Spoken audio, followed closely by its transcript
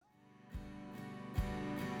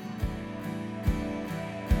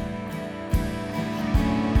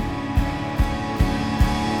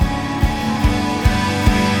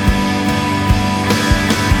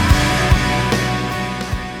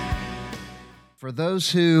For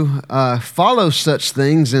those who follow such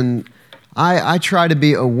things, and I try to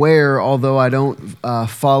be aware, although I don't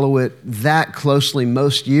follow it that closely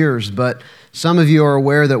most years, but some of you are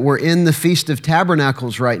aware that we're in the Feast of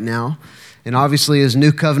Tabernacles right now. And obviously, as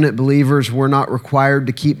New Covenant believers, we're not required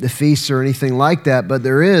to keep the feasts or anything like that, but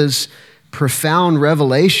there is profound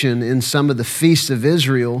revelation in some of the feasts of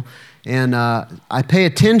Israel. And I pay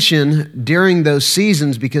attention during those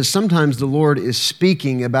seasons because sometimes the Lord is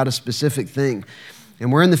speaking about a specific thing.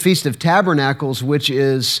 And we're in the Feast of Tabernacles, which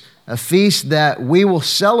is a feast that we will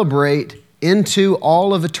celebrate into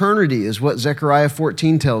all of eternity, is what Zechariah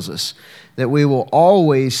 14 tells us, that we will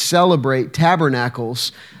always celebrate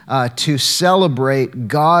tabernacles to celebrate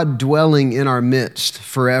God dwelling in our midst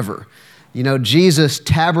forever. You know, Jesus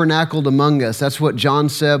tabernacled among us. That's what John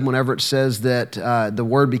said whenever it says that the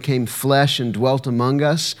Word became flesh and dwelt among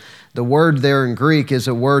us. The word there in Greek is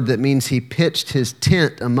a word that means he pitched his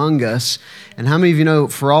tent among us. And how many of you know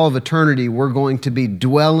for all of eternity we're going to be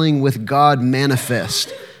dwelling with God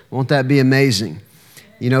manifest? Won't that be amazing?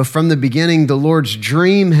 You know, from the beginning, the Lord's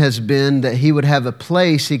dream has been that he would have a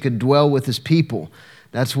place he could dwell with his people.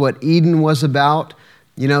 That's what Eden was about.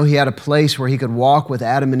 You know, he had a place where he could walk with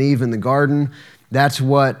Adam and Eve in the garden. That's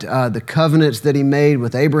what the covenants that he made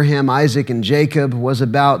with Abraham, Isaac, and Jacob was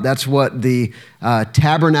about. That's what the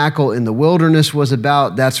tabernacle in the wilderness was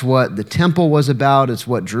about. That's what the temple was about. It's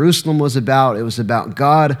what Jerusalem was about. It was about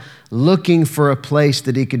God looking for a place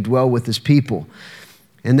that he could dwell with his people.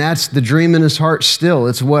 And that's the dream in his heart still.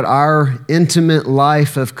 It's what our intimate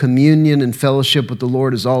life of communion and fellowship with the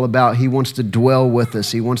Lord is all about. He wants to dwell with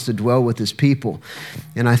us. He wants to dwell with his people.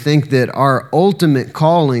 And I think that our ultimate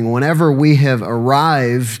calling, whenever we have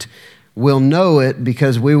arrived, we'll know it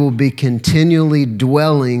because we will be continually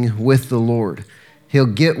dwelling with the Lord. He'll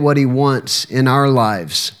get what he wants in our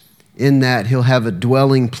lives, in that he'll have a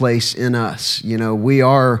dwelling place in us. You know, we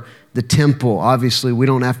are the temple. Obviously, we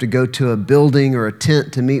don't have to go to a building or a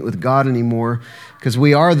tent to meet with God anymore because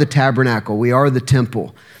we are the tabernacle. We are the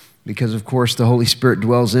temple because, of course, the Holy Spirit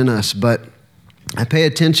dwells in us. But I pay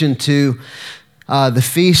attention to the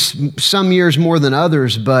feasts some years more than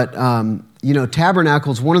others. But, you know,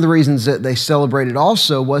 tabernacles, one of the reasons that they celebrated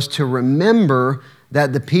also was to remember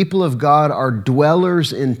that the people of God are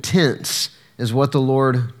dwellers in tents, is what the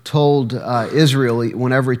Lord told Israel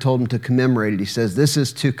whenever he told them to commemorate it. He says, this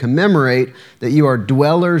is to commemorate that you are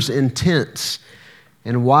dwellers in tents.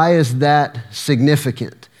 And why is that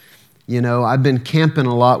significant? You know, I've been camping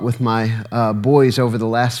a lot with my boys over the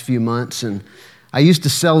last few months, and I used to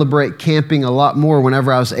celebrate camping a lot more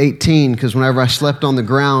whenever I was 18, because whenever I slept on the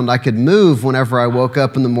ground, I could move whenever I woke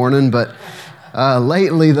up in the morning. But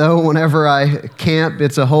lately, though, whenever I camp,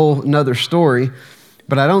 it's a whole nother story.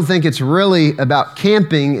 But I don't think it's really about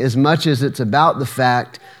camping as much as it's about the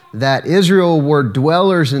fact that Israel were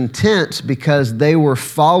dwellers in tents because they were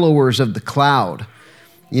followers of the cloud.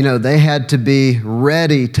 You know, they had to be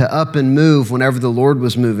ready to up and move whenever the Lord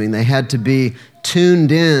was moving. They had to be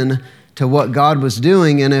tuned in to what God was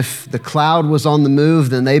doing. And if the cloud was on the move,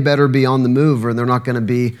 then they better be on the move or they're not going to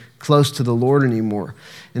be close to the Lord anymore.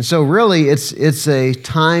 And so really it's a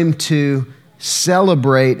time to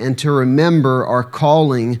celebrate and to remember our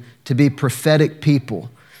calling to be prophetic people.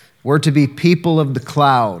 We're to be people of the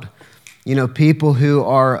cloud, you know, people who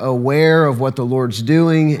are aware of what the Lord's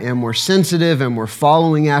doing and we're sensitive and we're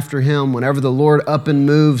following after him. Whenever the Lord up and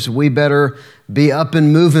moves, we better be up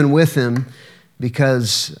and moving with him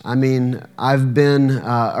because, I mean, I've been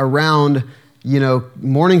around, you know,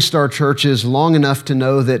 Morning Star churches long enough to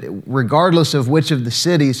know that regardless of which of the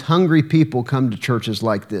cities, hungry people come to churches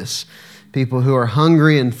like this. People who are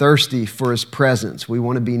hungry and thirsty for his presence. We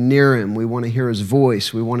want to be near him. We want to hear his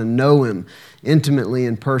voice. We want to know him intimately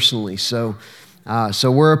and personally. So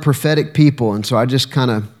we're a prophetic people, and so I just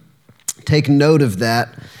kind of take note of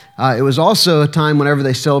that. It was also a time whenever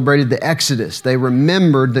they celebrated the Exodus. They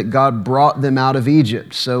remembered that God brought them out of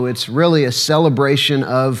Egypt. So it's really a celebration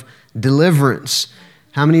of deliverance.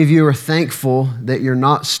 How many of you are thankful that you're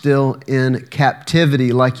not still in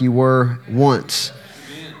captivity like you were once?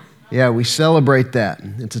 Yeah, we celebrate that.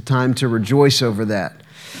 It's a time to rejoice over that.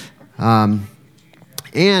 And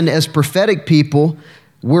as prophetic people,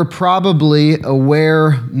 we're probably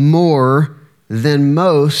aware more than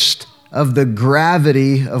most of the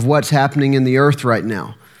gravity of what's happening in the earth right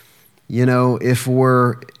now. You know, if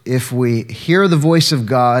we hear the voice of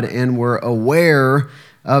God and we're aware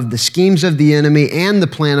of the schemes of the enemy and the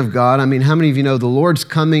plan of God, I mean, how many of you know the Lord's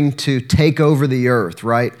coming to take over the earth,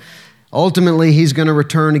 right? Ultimately, he's going to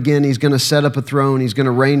return again. He's going to set up a throne. He's going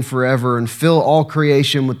to reign forever and fill all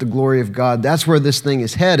creation with the glory of God. That's where this thing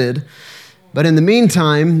is headed. But in the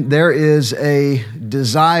meantime, there is a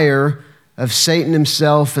desire of Satan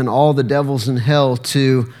himself and all the devils in hell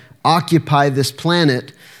to occupy this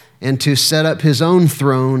planet and to set up his own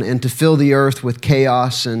throne and to fill the earth with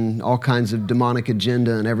chaos and all kinds of demonic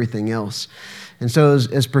agenda and everything else. And so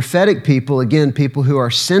as prophetic people, again, people who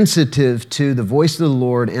are sensitive to the voice of the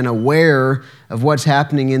Lord and aware of what's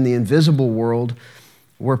happening in the invisible world,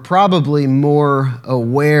 we're probably more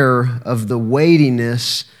aware of the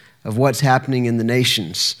weightiness of what's happening in the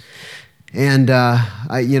nations. And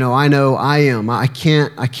I know I am. I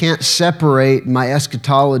can't separate my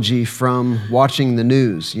eschatology from watching the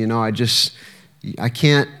news. You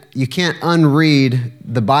can't unread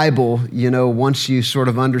the Bible, once you sort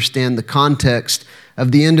of understand the context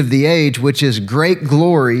of the end of the age, which is great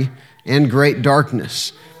glory and great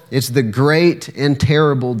darkness. It's the great and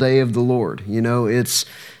terrible day of the Lord. It's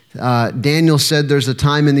Daniel said there's a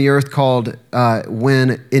time in the earth called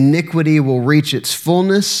when iniquity will reach its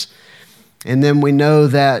fullness. And then we know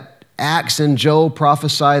that Acts and Joel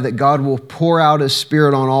prophesy that God will pour out his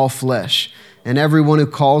Spirit on all flesh, and everyone who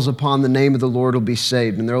calls upon the name of the Lord will be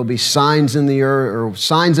saved. And there will be signs in the earth, or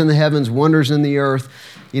signs in the heavens, wonders in the earth.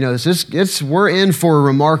 We're in for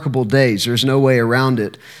remarkable days. There's no way around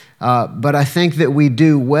it. But I think that we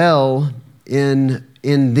do well in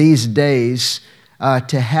these days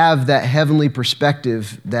to have that heavenly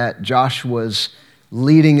perspective that Josh was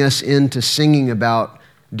leading us into singing about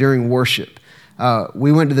during worship.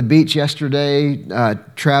 We went to the beach yesterday.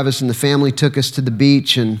 Travis and the family took us to the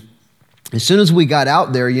beach, and as soon as we got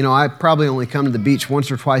out there, I probably only come to the beach once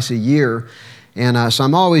or twice a year, and so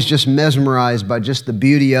I'm always just mesmerized by just the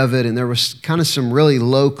beauty of it, and there was kind of some really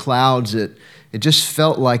low clouds. It just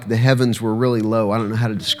felt like the heavens were really low. I don't know how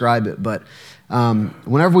to describe it, but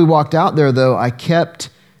whenever we walked out there, though,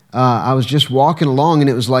 I was just walking along, and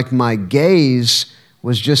it was like my gaze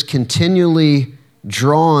was just continually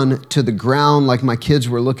drawn to the ground, like my kids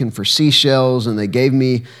were looking for seashells, and they gave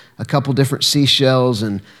me a couple different seashells,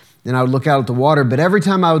 and then I would look out at the water. But every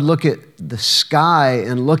time I would look at the sky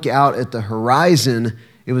and look out at the horizon,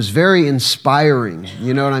 it was very inspiring.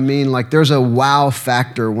 You know what I mean? Like there's a wow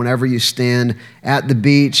factor whenever you stand at the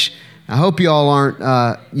beach. I hope you all aren't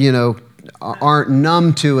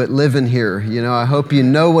numb to it living here. I hope you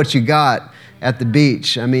know what you got at the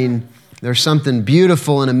beach. I mean, there's something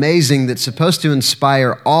beautiful and amazing that's supposed to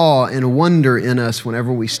inspire awe and wonder in us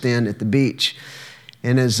whenever we stand at the beach.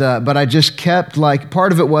 And but I just kept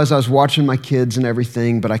part of it was I was watching my kids and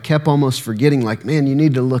everything, but I kept almost forgetting man, you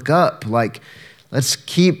need to look up. Let's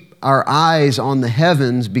keep our eyes on the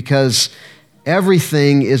heavens because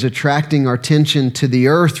everything is attracting our attention to the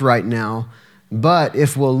earth right now. But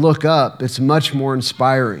if we'll look up, it's much more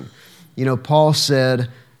inspiring. Paul said,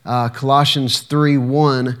 Colossians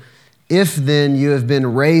 3:1, if then you have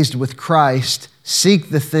been raised with Christ, seek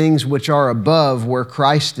the things which are above where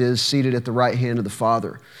Christ is seated at the right hand of the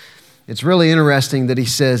Father. It's really interesting that he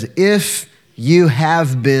says, if you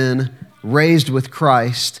have been raised with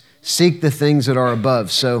Christ, seek the things that are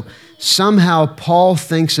above. So somehow Paul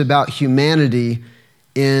thinks about humanity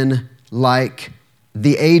in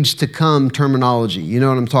the age to come terminology. You know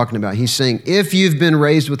what I'm talking about? He's saying, if you've been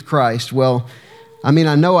raised with Christ, well, I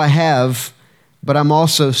know I have, but I'm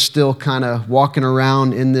also still kind of walking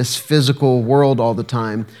around in this physical world all the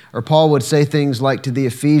time. Or Paul would say things like to the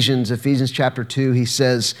Ephesians chapter 2, he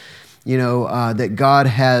says, that God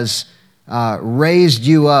has raised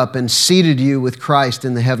you up and seated you with Christ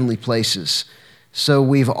in the heavenly places. So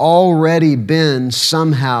we've already been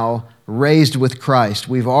somehow raised with Christ.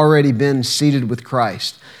 We've already been seated with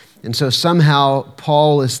Christ. And so somehow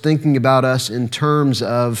Paul is thinking about us in terms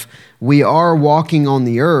of we are walking on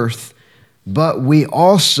the earth, but we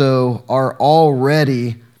also are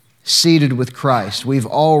already seated with Christ. We've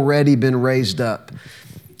already been raised up.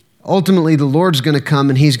 Ultimately, the Lord's going to come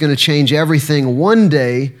and he's going to change everything one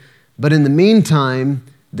day, but in the meantime,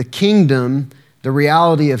 the kingdom, the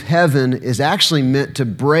reality of heaven is actually meant to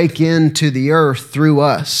break into the earth through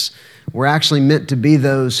us. We're actually meant to be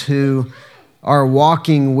those who are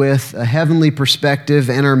walking with a heavenly perspective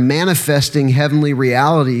and are manifesting heavenly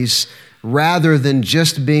realities rather than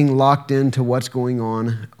just being locked into what's going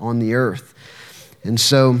on the earth. And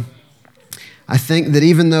so I think that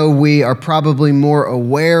even though we are probably more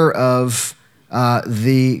aware of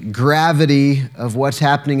the gravity of what's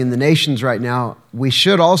happening in the nations right now, we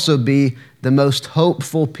should also be the most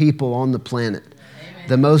hopeful people on the planet,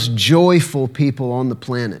 the most joyful people on the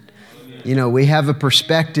planet. We have a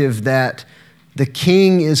perspective that the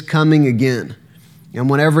King is coming again, and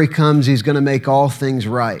whenever he comes, he's going to make all things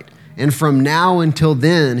right. And from now until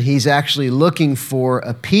then, he's actually looking for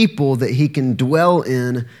a people that he can dwell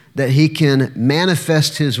in that he can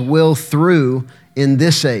manifest his will through in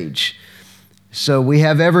this age. So we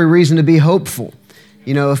have every reason to be hopeful.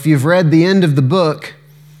 You know, if you've read the end of the book,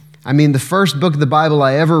 I mean, the first book of the Bible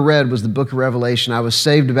I ever read was the book of Revelation. I was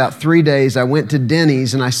saved about 3 days. I went to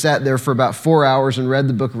Denny's and I sat there for about 4 hours and read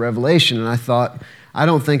the book of Revelation. And I thought, I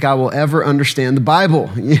don't think I will ever understand the Bible.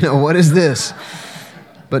 You know, what is this?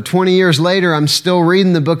 But 20 years later, I'm still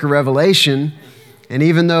reading the book of Revelation. And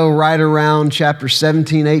even though right around chapter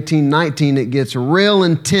 17, 18, 19, it gets real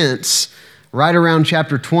intense, right around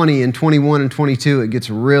chapter 20 and 21 and 22, it gets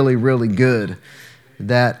really, really good.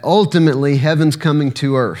 That ultimately heaven's coming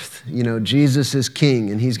to earth. You know, Jesus is king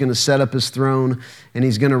and he's going to set up his throne and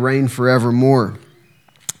he's going to reign forevermore.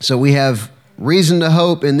 So we have reason to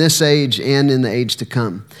hope in this age and in the age to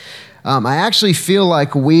come. I actually feel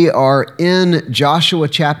like we are in Joshua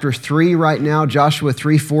chapter 3 right now. Joshua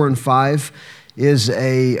 3, 4, and 5 is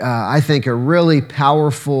I think, a really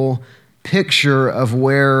powerful picture of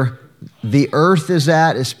where the earth is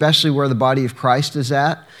at, especially where the body of Christ is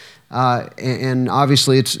at. And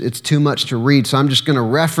obviously it's too much to read, so I'm just going to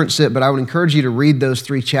reference it, but I would encourage you to read those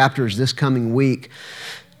 3 chapters this coming week.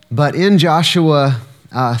 But in Joshua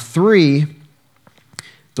 3,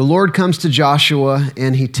 the Lord comes to Joshua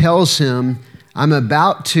and he tells him, I'm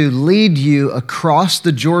about to lead you across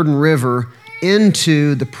the Jordan River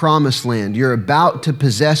into the promised land. You're about to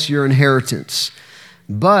possess your inheritance.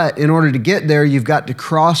 But in order to get there, you've got to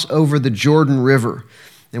cross over the Jordan River.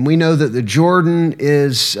 And we know that the Jordan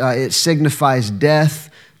it signifies death.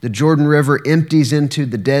 The Jordan River empties into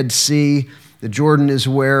the Dead Sea. The Jordan is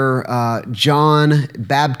where John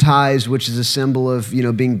baptized, which is a symbol of, you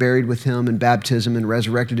know, being buried with him in baptism and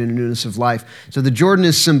resurrected in newness of life. So the Jordan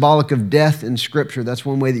is symbolic of death in Scripture. That's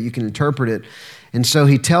one way that you can interpret it. And so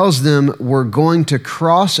he tells them, we're going to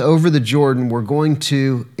cross over the Jordan. We're going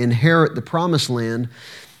to inherit the promised land.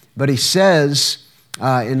 But he says,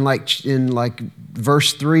 in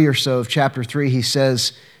verse 3 or so of chapter 3, he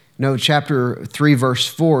says, no, chapter 3, verse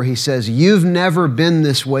 4, he says, you've never been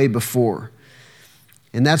this way before.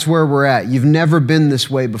 And that's where we're at. You've never been this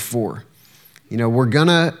way before. You know, we're going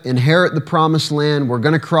to inherit the promised land. We're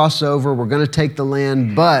going to cross over. We're going to take the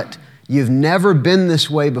land, but you've never been this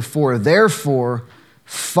way before. Therefore,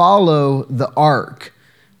 follow the ark.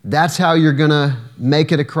 That's how you're going to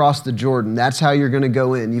make it across the Jordan. That's how you're going to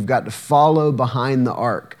go in. You've got to follow behind the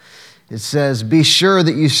ark. It says, be sure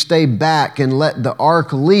that you stay back and let the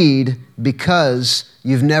ark lead because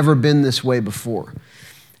you've never been this way before.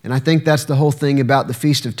 And I think that's the whole thing about the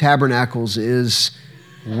Feast of Tabernacles is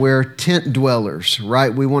we're tent dwellers,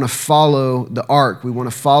 right? We want to follow the ark. We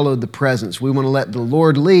want to follow the presence. We want to let the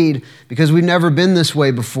Lord lead because we've never been this way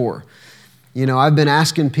before. You know, I've been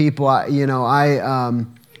asking people,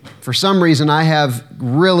 for some reason, I have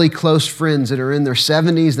really close friends that are in their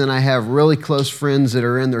 70s, then I have really close friends that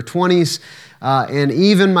are in their 20s, and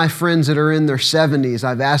even my friends that are in their 70s,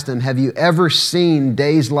 I've asked them, have you ever seen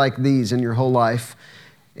days like these in your whole life?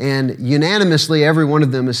 And unanimously, every one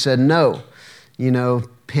of them has said no. You know,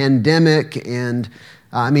 pandemic and,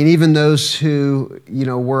 even those who,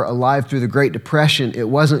 were alive through the Great Depression, it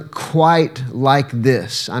wasn't quite like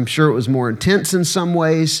this. I'm sure it was more intense in some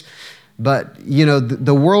ways, but,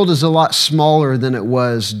 the world is a lot smaller than it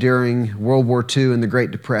was during World War II and the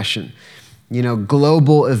Great Depression.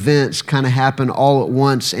 Global events kind of happen all at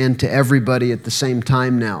once and to everybody at the same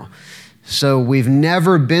time now. So we've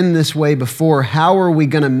never been this way before. How are we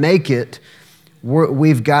going to make it?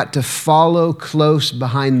 We've got to follow close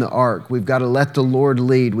behind the ark. We've got to let the Lord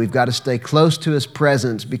lead. We've got to stay close to His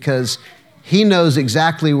presence because He knows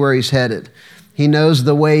exactly where He's headed. He knows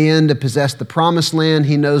the way in to possess the promised land.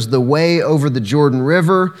 He knows the way over the Jordan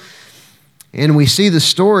River. And we see the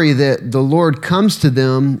story that the Lord comes to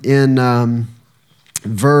them in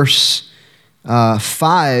verse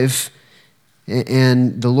 5.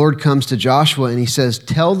 And the Lord comes to Joshua and He says,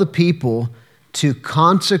 tell the people to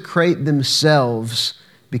consecrate themselves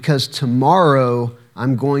because tomorrow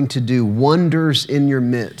I'm going to do wonders in your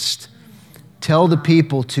midst. Tell the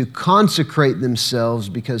people to consecrate themselves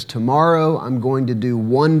because tomorrow I'm going to do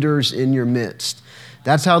wonders in your midst.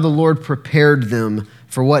 That's how the Lord prepared them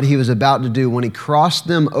for what He was about to do. When He crossed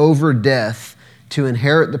them over death to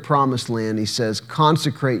inherit the promised land, He says,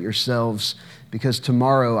 consecrate yourselves because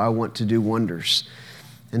tomorrow I want to do wonders.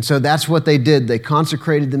 And so that's what they did. They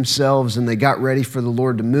consecrated themselves and they got ready for the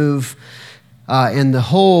Lord to move. And the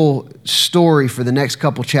whole story for the next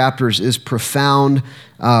couple chapters is profound.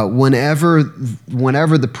 Whenever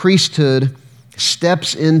the priesthood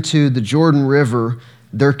steps into the Jordan River,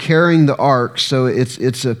 they're carrying the ark. So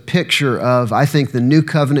it's a picture of, I think, the new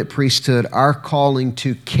covenant priesthood, our calling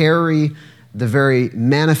to carry the very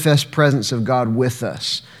manifest presence of God with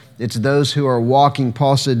us. It's those who are walking.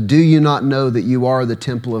 Paul said, do you not know that you are the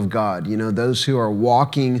temple of God? Those who are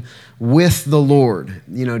walking with the Lord.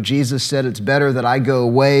 Jesus said, it's better that I go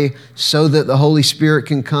away so that the Holy Spirit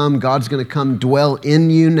can come. God's going to come dwell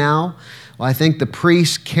in you now. Well, I think the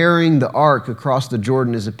priest carrying the ark across the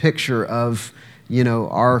Jordan is a picture of,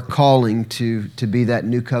 our calling to be that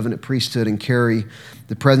new covenant priesthood and carry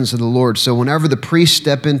the presence of the Lord. So whenever the priests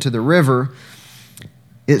step into the river,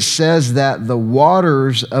 it says that the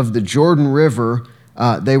waters of the Jordan River,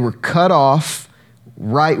 they were cut off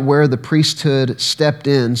right where the priesthood stepped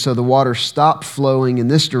in. So the water stopped flowing in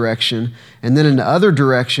this direction. And then in the other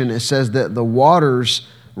direction, it says that the waters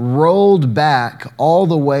rolled back all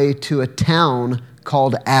the way to a town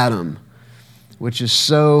called Adam, which is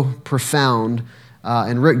so profound.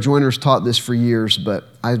 And Rick Joyner's taught this for years, but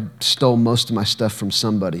I stole most of my stuff from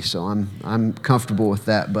somebody, so I'm comfortable with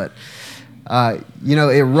that. But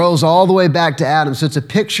it rolls all the way back to Adam. So it's a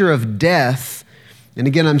picture of death. And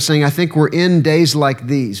again, I'm saying I think we're in days like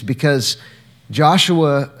these because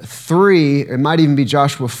Joshua 3, it might even be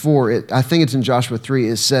Joshua 4, I think it's in Joshua 3,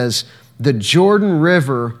 it says, the Jordan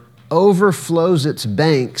River overflows its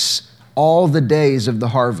banks all the days of the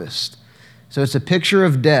harvest. So it's a picture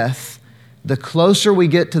of death. The closer we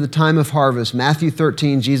get to the time of harvest, Matthew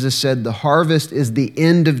 13, Jesus said, the harvest is the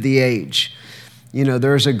end of the age.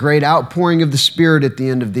 There's a great outpouring of the Spirit at the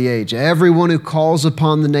end of the age. Everyone who calls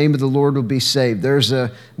upon the name of the Lord will be saved. There's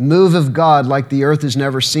a move of God like the earth has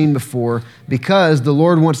never seen before because the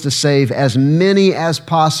Lord wants to save as many as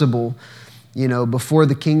possible, before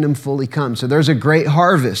the kingdom fully comes. So there's a great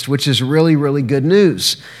harvest, which is really, really good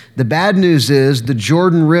news. The bad news is the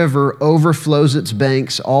Jordan River overflows its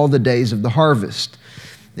banks all the days of the harvest.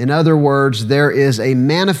 In other words, there is a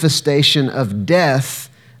manifestation of death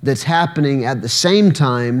that's happening at the same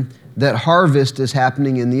time that harvest is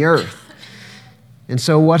happening in the earth. And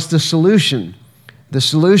so what's the solution? The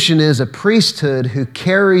solution is a priesthood who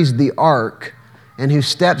carries the ark and who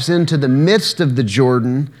steps into the midst of the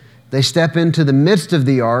Jordan. They step into the midst of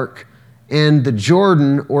the ark, and the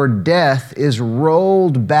Jordan, or death, is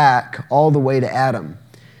rolled back all the way to Adam.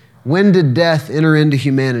 When did death enter into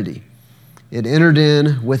humanity? It entered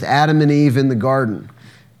in with Adam and Eve in the garden.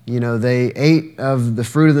 They ate of the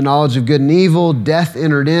fruit of the knowledge of good and evil. Death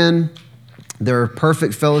entered in. Their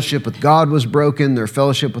perfect fellowship with God was broken. Their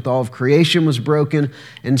fellowship with all of creation was broken.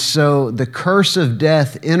 And so the curse of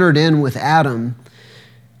death entered in with Adam.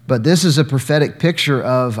 But this is a prophetic picture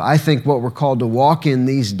of, I think, what we're called to walk in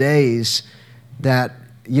these days, that,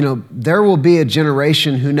 there will be a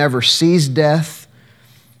generation who never sees death.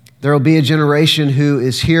 There will be a generation who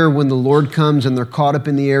is here when the Lord comes and they're caught up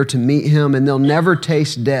in the air to meet him, and they'll never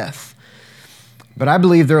taste death. But I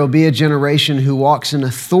believe there will be a generation who walks in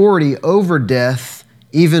authority over death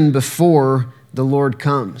even before the Lord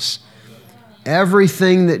comes.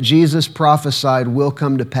 Everything that Jesus prophesied will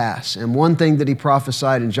come to pass. And one thing that he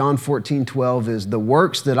prophesied in John 14:12 is the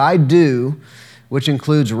works that I do, which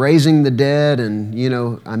includes raising the dead. And,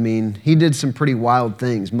 he did some pretty wild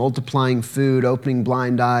things, multiplying food, opening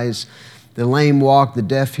blind eyes, the lame walk, the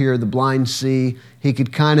deaf hear, the blind see. He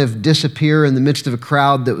could kind of disappear in the midst of a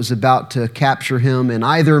crowd that was about to capture him and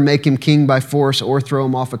either make him king by force or throw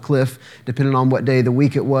him off a cliff, depending on what day of the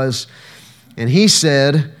week it was. And he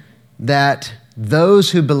said that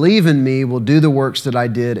those who believe in me will do the works that I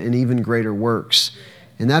did and even greater works.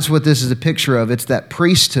 And that's what this is a picture of. It's that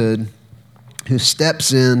priesthood who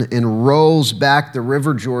steps in and rolls back the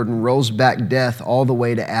River Jordan, rolls back death all the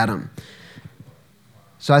way to Adam.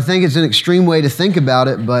 So I think it's an extreme way to think about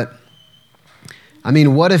it, but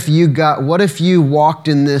what if you walked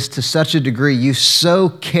in this to such a degree, you so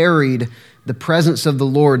carried the presence of the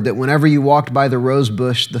Lord that whenever you walked by the rose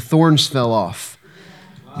bush, the thorns fell off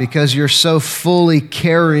because you're so fully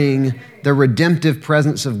carrying the redemptive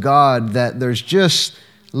presence of God that there's just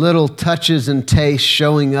little touches and tastes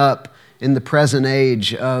showing up in the present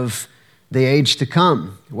age of the age to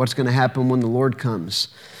come, what's going to happen when the Lord comes.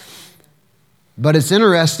 But it's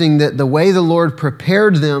interesting that the way the Lord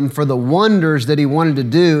prepared them for the wonders that he wanted to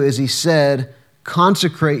do is he said,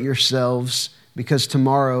 consecrate yourselves because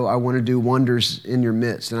tomorrow I want to do wonders in your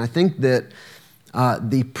midst. And I think that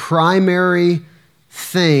the primary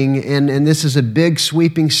thing, and this is a big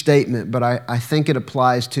sweeping statement, but I think it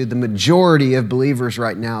applies to the majority of believers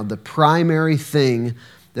right now. The primary thing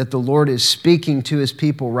that the Lord is speaking to his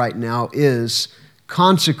people right now is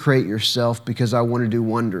consecrate yourself because I want to do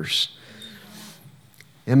wonders.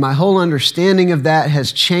 And my whole understanding of that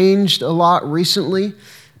has changed a lot recently.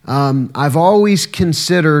 I've always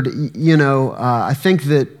considered, I think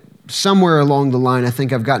that somewhere along the line, I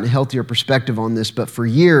think I've gotten a healthier perspective on this, but for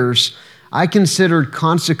years, I considered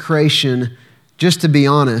consecration, just to be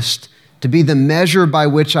honest, to be the measure by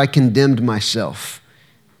which I condemned myself.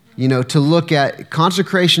 To look at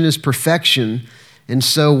consecration as perfection. And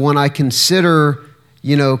so when I consider,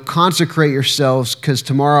 consecrate yourselves because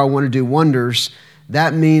tomorrow I want to do wonders,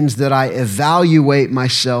 that means that I evaluate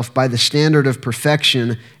myself by the standard of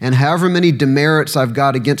perfection, and however many demerits I've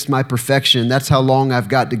got against my perfection, that's how long I've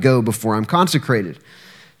got to go before I'm consecrated.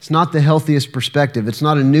 It's not the healthiest perspective. It's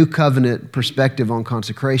not a new covenant perspective on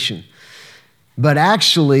consecration. But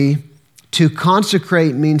actually, to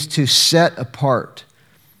consecrate means to set apart.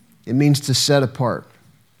 It means to set apart.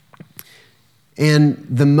 And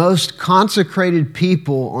the most consecrated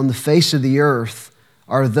people on the face of the earth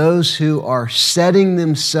are those who are setting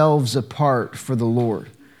themselves apart for the Lord.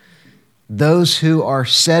 Those who are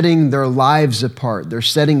setting their lives apart. They're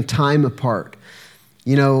setting time apart.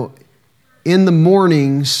 In the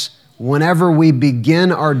mornings, whenever we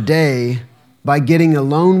begin our day by getting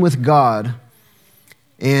alone with God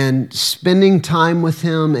and spending time with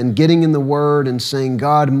Him and getting in the Word and saying,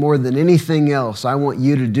 God, more than anything else, I want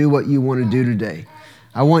you to do what you want to do today.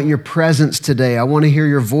 I want your presence today. I want to hear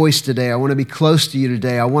your voice today. I want to be close to you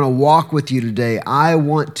today. I want to walk with you today. I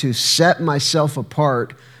want to set myself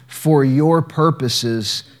apart for your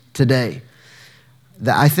purposes today.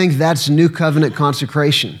 I think that's new covenant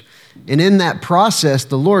consecration. And in that process,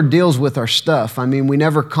 the Lord deals with our stuff. I mean, we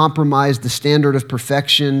never compromise the standard of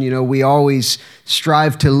perfection. We always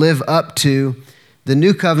strive to live up to the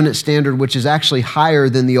new covenant standard, which is actually higher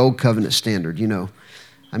than the old covenant standard,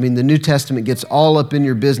 I mean, the New Testament gets all up in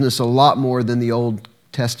your business a lot more than the Old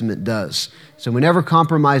Testament does. So we never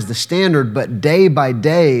compromise the standard, but day by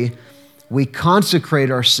day, we consecrate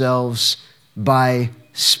ourselves by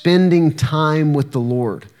spending time with the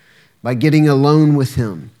Lord, by getting alone with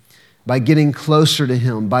Him, by getting closer to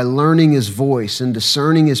Him, by learning His voice and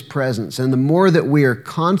discerning His presence. And the more that we are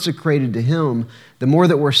consecrated to Him, the more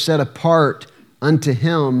that we're set apart unto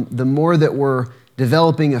Him, the more that we're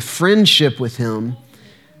developing a friendship with Him,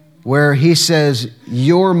 where He says,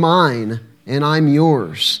 you're mine and I'm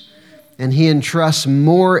yours. And He entrusts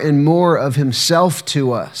more and more of Himself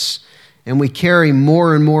to us. And we carry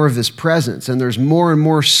more and more of His presence. And there's more and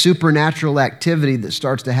more supernatural activity that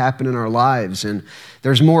starts to happen in our lives. And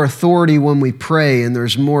there's more authority when we pray. And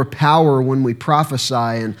there's more power when we prophesy.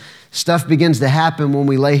 And stuff begins to happen when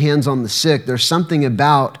we lay hands on the sick. There's something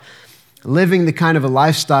about living the kind of a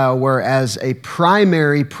lifestyle where as a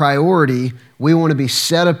primary priority, we want to be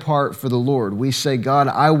set apart for the Lord. We say, God,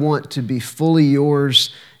 I want to be fully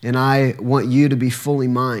yours and I want you to be fully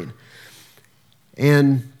mine.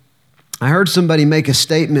 And I heard somebody make a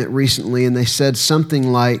statement recently and they said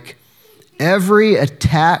something like, every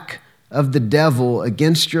attack of the devil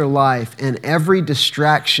against your life and every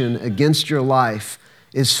distraction against your life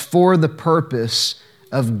is for the purpose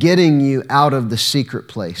of getting you out of the secret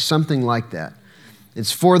place, something like that.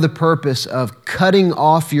 It's for the purpose of cutting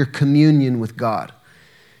off your communion with God.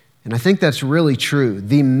 And I think that's really true.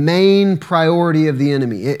 The main priority of the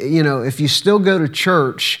enemy, if you still go to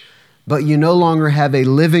church, but you no longer have a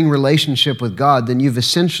living relationship with God, then you've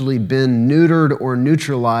essentially been neutered or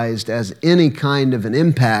neutralized as any kind of an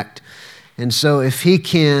impact. And so if he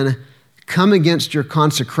can come against your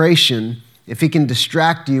consecration, if he can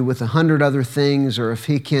distract you with 100 other things, or if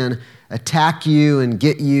he can attack you and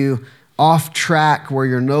get you off track where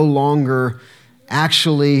you're no longer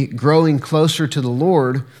actually growing closer to the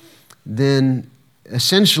Lord, then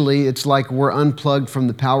essentially it's like we're unplugged from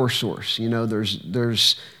the power source.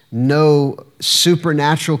 There's no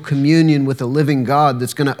supernatural communion with a living God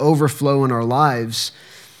that's going to overflow in our lives.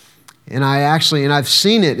 And I've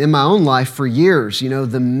seen it in my own life for years.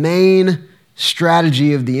 The main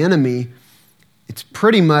strategy of the enemy, it's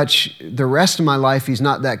pretty much the rest of my life he's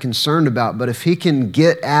not that concerned about. But if he can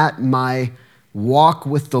get at my walk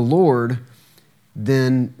with the Lord,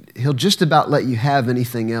 then he'll just about let you have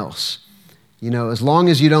anything else. As long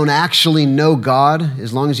as you don't actually know God,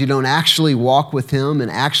 as long as you don't actually walk with him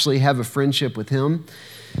and actually have a friendship with him.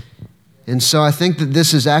 And so I think that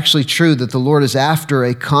this is actually true, that the Lord is after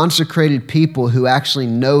a consecrated people who actually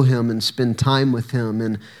know him and spend time with him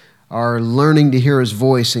and are learning to hear his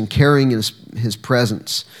voice and carrying his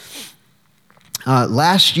presence.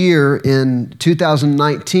 Last year in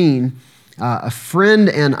 2019, a friend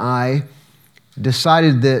and I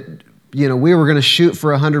decided that we were going to shoot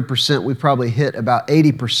for 100%. We probably hit about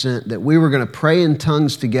 80%, that we were going to pray in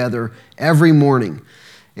tongues together every morning.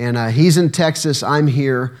 And he's in Texas, I'm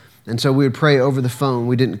here, and so we would pray over the phone.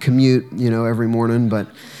 We didn't commute, every morning, but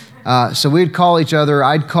So we'd call each other.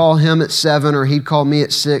 I'd call him at 7, or he'd call me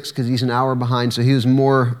at 6 because he's an hour behind. So he was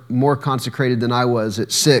more consecrated than I was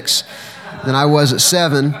at 6 than I was at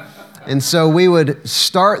 7. And so we would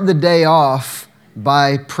start the day off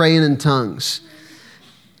by praying in tongues.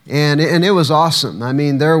 And it was awesome. I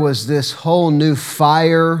mean, there was this whole new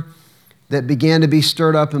fire that began to be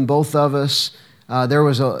stirred up in both of us. There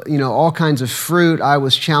was all kinds of fruit. I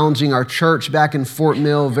was challenging our church back in Fort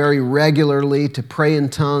Mill very regularly to pray in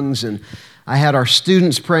tongues, and I had our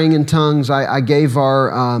students praying in tongues. I gave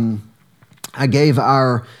our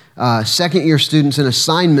second-year students an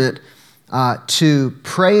assignment to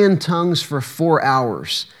pray in tongues for 4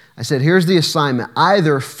 hours. I said, here's the assignment: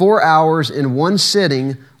 either 4 hours in one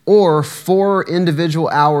sitting or 4 individual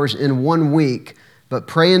hours in 1 week, but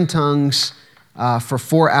pray in tongues for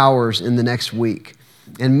 4 hours in the next week.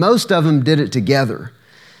 And most of them did it together.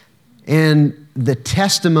 And the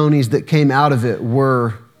testimonies that came out of it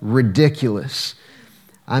were ridiculous.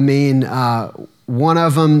 I mean, one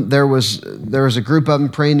of them, there was a group of them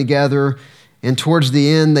praying together, and towards the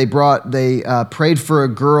end, they prayed for a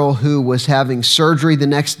girl who was having surgery the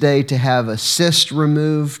next day to have a cyst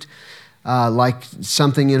removed, like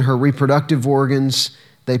something in her reproductive organs.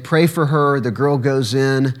 They pray for her. The girl goes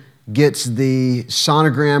in, gets the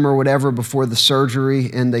sonogram or whatever before the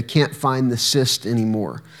surgery, and they can't find the cyst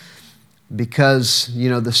anymore because,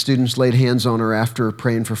 the students laid hands on her after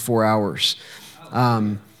praying for 4 hours.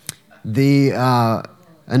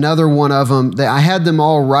 Another one of them, I had them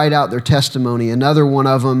all write out their testimony. Another one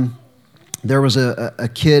of them, there was a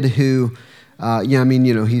kid who,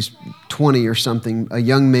 he's 20 or something, a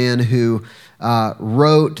young man who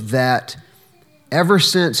wrote that ever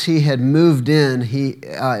since he had moved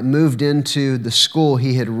into the school,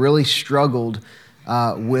 he had really struggled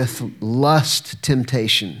with lust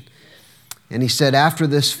temptation. And he said after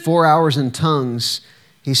this 4 hours in tongues,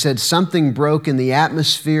 he said something broke in the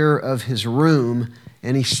atmosphere of his room,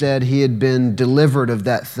 and he said he had been delivered of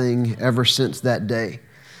that thing ever since that day.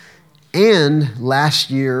 And last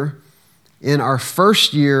year, in our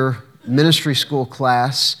first year ministry school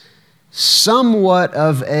class, somewhat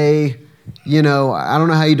of a, I don't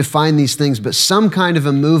know how you define these things, but some kind of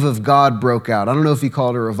a move of God broke out. I don't know if you call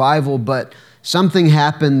it a revival, but something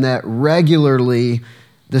happened that regularly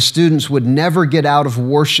the students would never get out of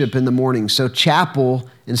worship in the morning. So chapel,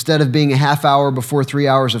 instead of being a half hour before 3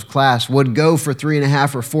 hours of class, would go for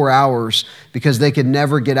 3.5 or 4 hours because they could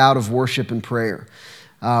never get out of worship and prayer.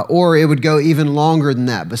 Or it would go even longer than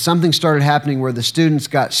that. But something started happening where the students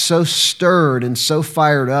got so stirred and so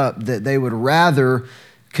fired up that they would rather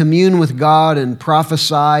commune with God and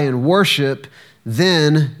prophesy and worship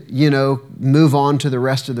than, move on to the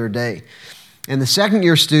rest of their day. And the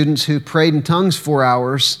second-year students who prayed in tongues 4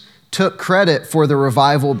 hours took credit for the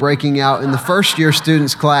revival breaking out in the first-year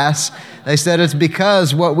students' class. They said it's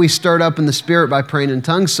because what we stirred up in the Spirit by praying in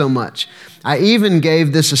tongues so much. I even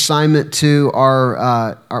gave this assignment to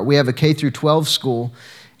we have a K through 12 school,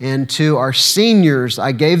 and to our seniors,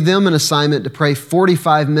 I gave them an assignment to pray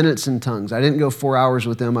 45 minutes in tongues. I didn't go 4 hours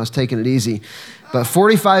with them. I was taking it easy. But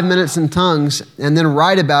 45 minutes in tongues, and then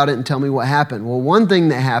write about it and tell me what happened. Well, one thing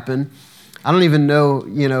that happened, I don't even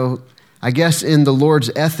know, I guess in the Lord's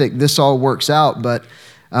ethic, this all works out, but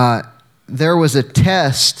there was a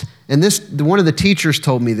test, and one of the teachers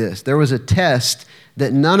told me this. There was a test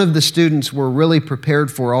that none of the students were really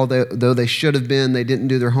prepared for, although they should have been. They didn't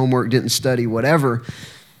do their homework, didn't study, whatever.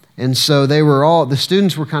 And so the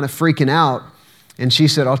students were kind of freaking out. And she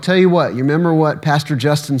said, I'll tell you what, you remember what Pastor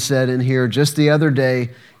Justin said in here just the other day?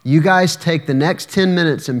 You guys take the next 10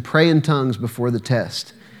 minutes and pray in tongues before the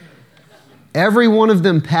test. Every one of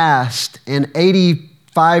them passed, and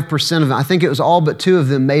 85% of them, I think it was all but 2 of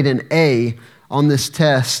them, made an A on this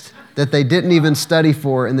test that they didn't even study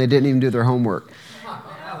for, and they didn't even do their homework.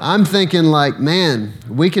 I'm thinking like, man,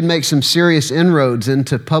 we could make some serious inroads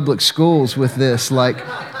into public schools with this, like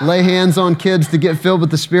lay hands on kids to get filled with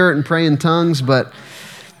the Spirit and pray in tongues. But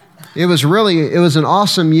it was an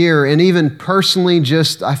awesome year. And even personally,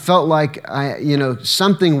 I felt like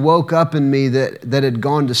something woke up in me that had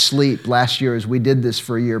gone to sleep last year as we did this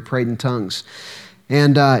for a year, prayed in tongues.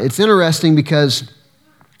 And it's interesting because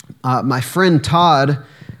my friend Todd,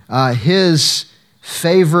 his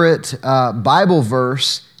favorite Bible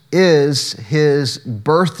verse is his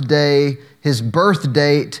birth date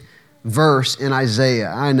verse in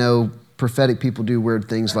Isaiah. I know prophetic people do weird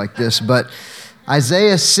things like this, but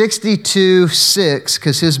Isaiah 62:6,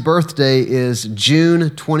 because his birthday is June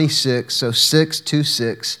 26, so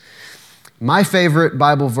 626. My favorite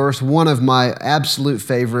Bible verse, one of my absolute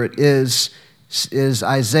favorite, is is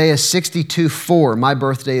Isaiah 62:4. My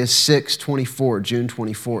birthday is 6/24, June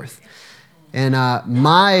 24th. And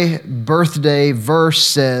my birthday verse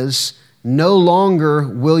says, "No longer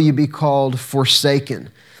will you be called forsaken.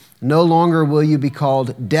 No longer will you be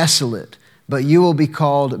called desolate, but you will be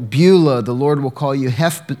called Beulah. The Lord will call you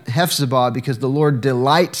Hephzibah, because the Lord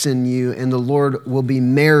delights in you, and the Lord will be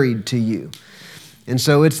married to you." And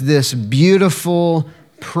so it's this beautiful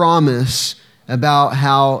promise about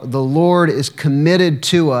how the Lord is committed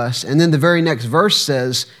to us. And then the very next verse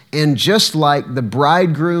says, "And just like the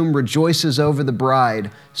bridegroom rejoices over the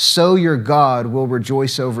bride, so your God will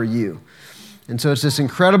rejoice over you." And so it's this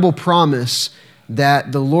incredible promise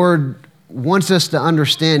that the Lord wants us to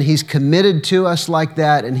understand. He's committed to us like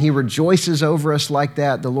that, and He rejoices over us like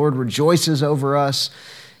that. The Lord rejoices over us.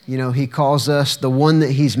 You know, He calls us the one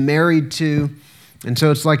that He's married to. And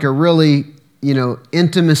so it's like a really,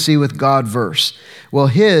 intimacy with God verse. Well,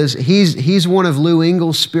 he's one of Lou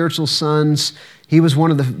Engle's spiritual sons. He was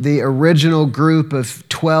one of the original group of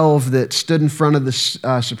 12 that stood in front of the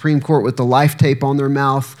Supreme Court with the life tape on their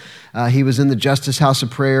mouth. He was in the Justice House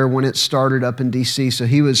of Prayer when it started up in D.C. So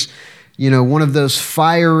he was, one of those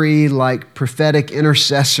fiery, like prophetic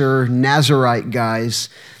intercessor Nazarite guys.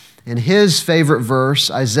 And his favorite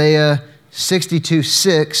verse, Isaiah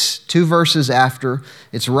 62:6, 2 verses after,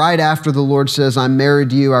 it's right after the Lord says, "I'm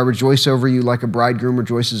married to you, I rejoice over you like a bridegroom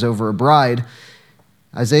rejoices over a bride."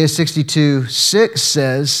 Isaiah 62:6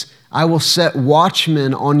 says, "I will set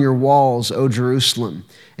watchmen on your walls, O Jerusalem,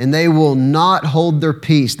 and they will not hold their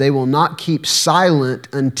peace. They will not keep silent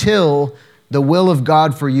until the will of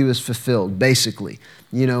God for you is fulfilled," basically,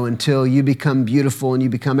 until you become beautiful and you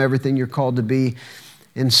become everything you're called to be.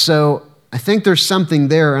 And so I think there's something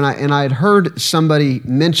there, and I had heard somebody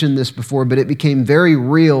mention this before, but it became very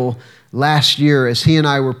real last year as he and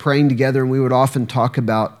I were praying together, and we would often talk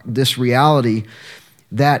about this reality,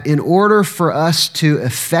 that in order for us to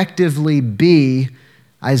effectively be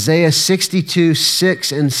Isaiah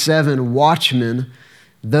 62:6 and 7 watchmen,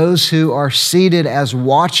 those who are seated as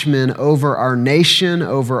watchmen over our nation,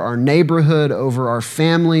 over our neighborhood, over our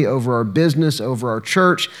family, over our business, over our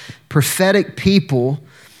church, prophetic people,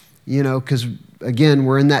 because again,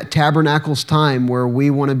 we're in that tabernacles time where we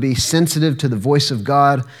want to be sensitive to the voice of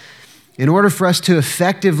God. In order for us to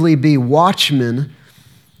effectively be watchmen,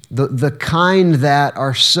 the kind that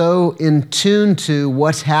are so in tune to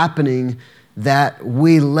what's happening that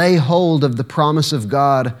we lay hold of the promise of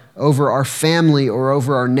God over our family or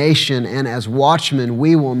over our nation, and as watchmen,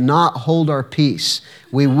 we will not hold our peace.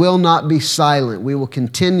 We will not be silent. We will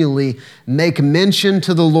continually make mention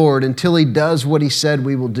to the Lord until He does what He said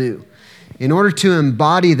we will do. In order to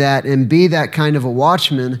embody that and be that kind of a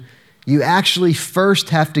watchman, you actually first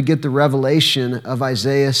have to get the revelation of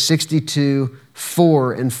Isaiah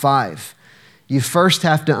 62:4 and 5. You first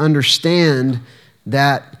have to understand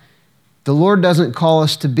that the Lord doesn't call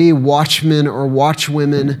us to be watchmen or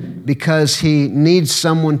watchwomen because He needs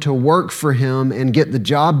someone to work for Him and get the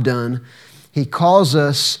job done. He calls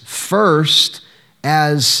us first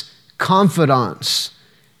as confidants,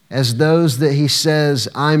 as those that He says,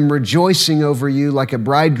 "I'm rejoicing over you like a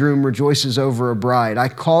bridegroom rejoices over a bride. I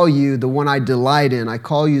call you the one I delight in. I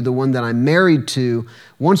call you the one that I'm married to."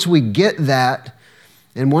 Once we get that,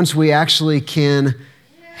 and once we actually can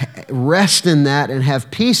rest in that and have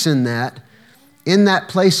peace in that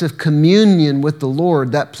place of communion with the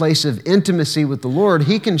Lord, that place of intimacy with the Lord,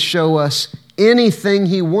 He can show us anything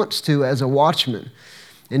He wants to as a watchman.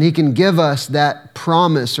 And He can give us that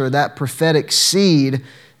promise or that prophetic seed,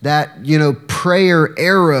 that, prayer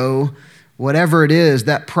arrow, whatever it is,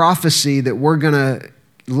 that prophecy that we're going to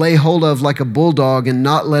lay hold of like a bulldog and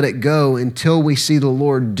not let it go until we see the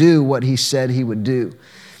Lord do what He said He would do.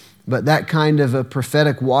 But that kind of a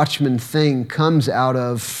prophetic watchman thing comes out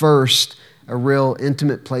of, first, a real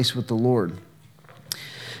intimate place with the Lord.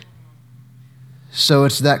 So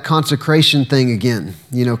it's that consecration thing again,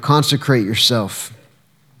 consecrate yourself.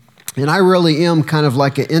 And I really am kind of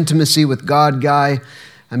like an intimacy with God guy.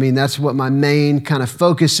 I mean, that's what my main kind of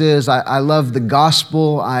focus is. I love the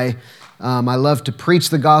gospel. I love to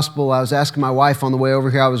preach the gospel. I was asking my wife on the way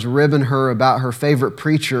over here, I was ribbing her about her favorite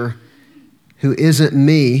preacher who isn't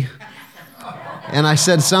me. And I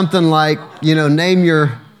said something like, name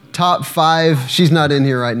your top 5. She's not in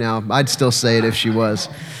here right now. I'd still say it if she was.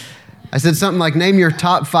 I said something like, name your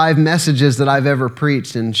top 5 messages that I've ever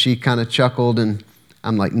preached. And she kind of chuckled, and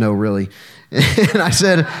I'm like, no, really. And I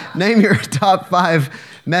said, name your top 5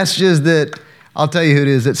 messages that, I'll tell you who it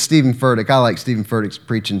is. It's Stephen Furtick. I like Stephen Furtick's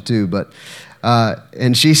preaching too. But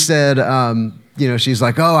and she said, she's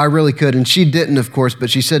like, oh, I really could. And she didn't, of course, but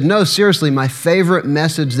she said, no, seriously, my favorite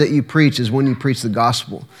message that you preach is when you preach the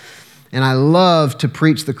gospel. And I love to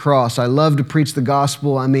preach the cross. I love to preach the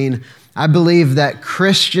gospel. I mean, I believe that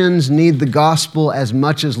Christians need the gospel as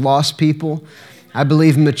much as lost people. I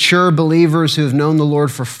believe mature believers who have known the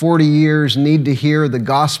Lord for 40 years need to hear the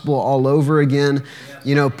gospel all over again.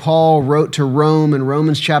 Paul wrote to Rome in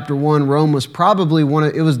Romans chapter 1. Rome was probably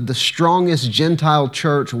it was the strongest Gentile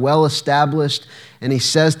church, well established. And he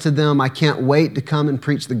says to them, I can't wait to come and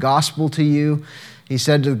preach the gospel to you. He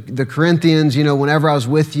said to the Corinthians, whenever I was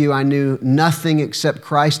with you, I knew nothing except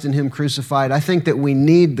Christ and Him crucified. I think that we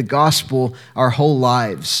need the gospel our whole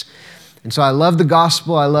lives. And so I love the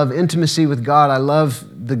gospel. I love intimacy with God. I love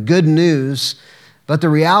the good news. But the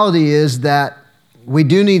reality is that we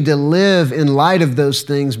do need to live in light of those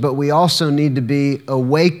things, but we also need to be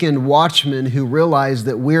awakened watchmen who realize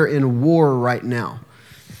that we're in war right now.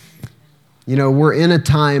 We're in a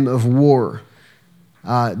time of war.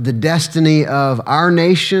 The destiny of our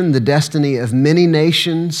nation, the destiny of many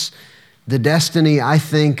nations, the destiny, I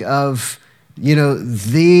think, of,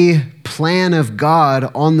 the plan of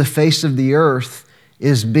God on the face of the earth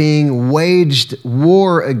is being waged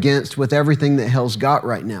war against with everything that hell's got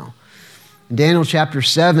right now. Daniel chapter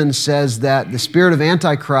 7 says that the spirit of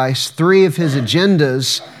Antichrist, 3 of his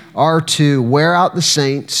agendas are to wear out the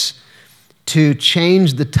saints, to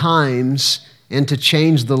change the times, and to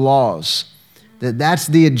change the laws. That's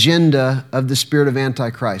the agenda of the spirit of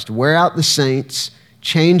Antichrist. Wear out the saints,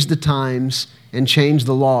 change the times, and change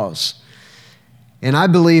the laws. And I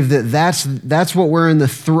believe that that's what we're in the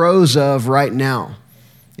throes of right now.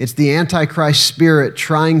 It's the Antichrist spirit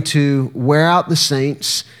trying to wear out the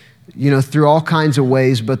saints, through all kinds of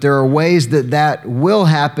ways, but there are ways that will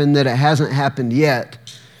happen that it hasn't happened yet.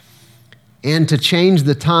 And to change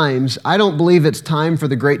the times, I don't believe it's time for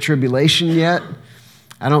the Great Tribulation yet.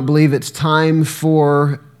 I don't believe it's time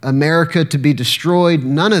for America to be destroyed.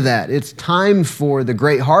 None of that. It's time for the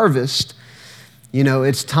great harvest.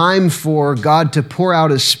 It's time for God to pour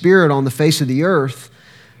out His Spirit on the face of the earth.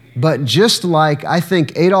 But just like I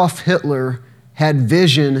think Adolf Hitler had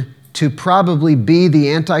vision to probably be the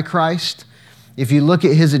Antichrist, if you look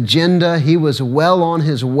at his agenda, he was well on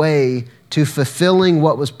his way to fulfilling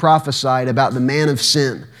what was prophesied about the man of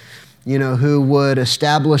sin. Who would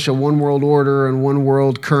establish a one world order and one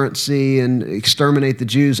world currency and exterminate the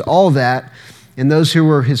Jews, all that. And those who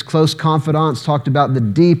were his close confidants talked about the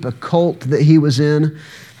deep occult that he was in.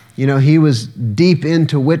 He was deep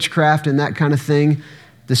into witchcraft and that kind of thing.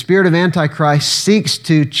 The spirit of Antichrist seeks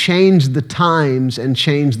to change the times and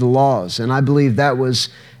change the laws. And I believe that was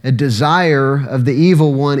a desire of the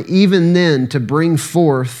evil one, even then, to bring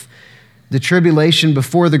forth the tribulation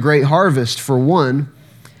before the great harvest, for one.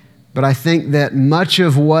 But I think that much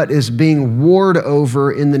of what is being warred over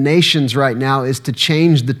in the nations right now is to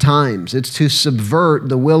change the times. It's to subvert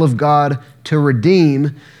the will of God to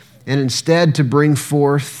redeem and instead to bring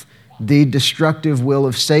forth the destructive will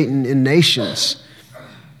of Satan in nations.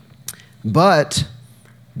 But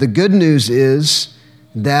the good news is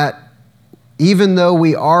that even though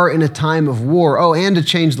we are in a time of war, and to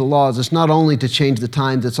change the laws, it's not only to change the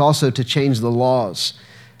times, it's also to change the laws.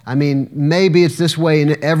 I mean, maybe it's this way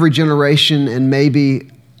in every generation, and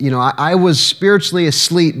maybe, I was spiritually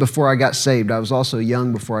asleep before I got saved. I was also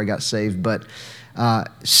young before I got saved, but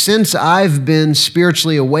since I've been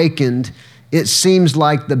spiritually awakened, it seems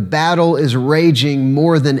like the battle is raging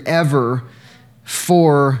more than ever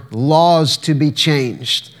for laws to be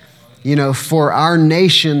changed, for our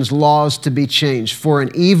nation's laws to be changed, for an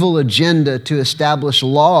evil agenda to establish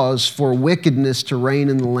laws for wickedness to reign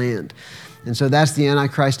in the land. And so that's the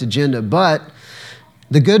Antichrist agenda. But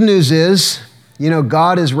the good news is,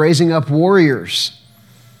 God is raising up warriors.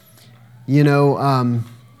 The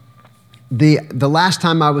last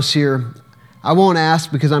time I was here, I won't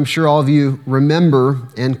ask because I'm sure all of you remember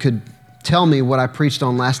and could tell me what I preached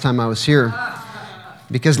on last time I was here.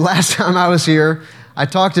 Because last time I was here, I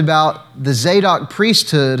talked about the Zadok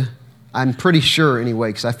priesthood, I'm pretty sure anyway,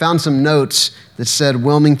 because I found some notes that said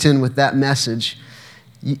Wilmington with that message.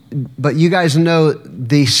 But you guys know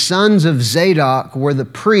the sons of Zadok were the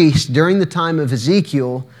priests during the time of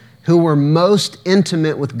Ezekiel who were most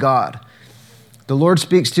intimate with God. The Lord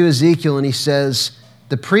speaks to Ezekiel and He says,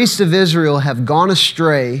 the priests of Israel have gone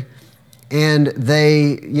astray and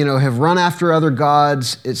they, have run after other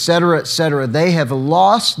gods, etc., etc. They have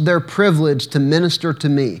lost their privilege to minister to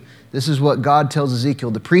me. This is what God tells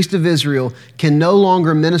Ezekiel. The priest of Israel can no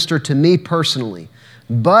longer minister to me personally.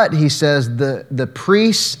 But, he says, the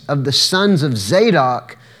priests of the sons of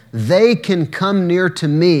Zadok, they can come near to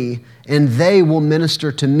me and they will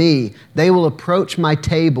minister to me. They will approach my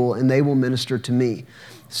table and they will minister to me.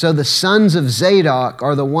 So the sons of Zadok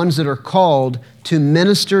are the ones that are called to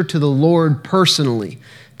minister to the Lord personally.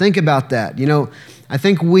 Think about that. I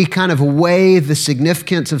think we kind of weigh the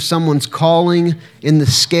significance of someone's calling in the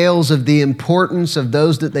scales of the importance of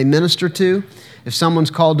those that they minister to. If someone's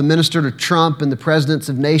called to minister to Trump and the presidents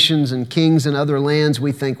of nations and kings in other lands,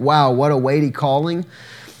 we think, wow, what a weighty calling.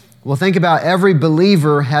 Well, think about every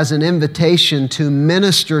believer has an invitation to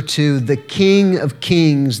minister to the King of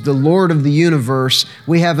Kings, the Lord of the universe.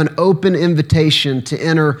 We have an open invitation to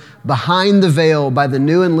enter behind the veil by the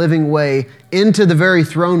new and living way into the very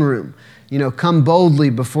throne room. Come boldly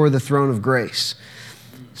before the throne of grace.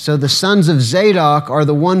 So the sons of Zadok are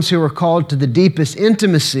the ones who are called to the deepest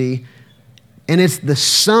intimacy, and it's the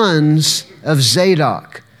sons of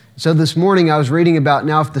Zadok. So this morning I was reading about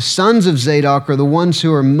now if the sons of Zadok are the ones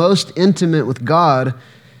who are most intimate with God,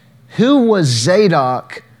 who was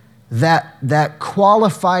Zadok that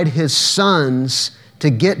qualified his sons to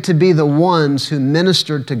get to be the ones who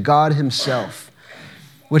ministered to God himself?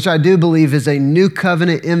 Which I do believe is a new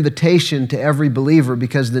covenant invitation to every believer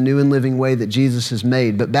because of the new and living way that Jesus has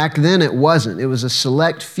made. But back then it wasn't. It was a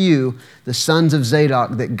select few, the sons of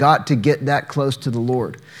Zadok, that got to get that close to the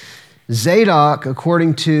Lord. Zadok,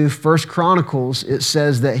 according to 1 Chronicles, it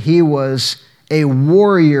says that he was a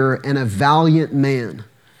warrior and a valiant man.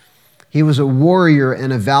 He was a warrior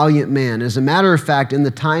and a valiant man. As a matter of fact, in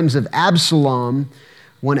the times of Absalom,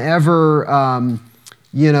 whenever,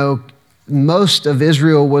 most of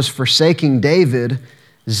Israel was forsaking David,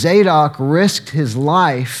 Zadok risked his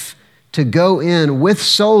life to go in with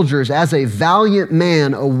soldiers as a valiant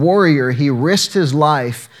man, a warrior. He risked his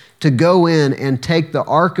life to go in and take the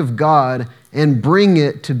ark of God and bring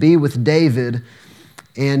it to be with David.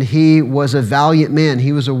 And he was a valiant man.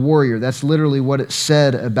 He was a warrior. That's literally what it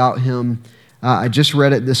said about him. I just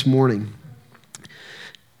read it this morning.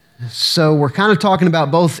 So we're kind of talking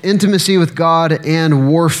about both intimacy with God and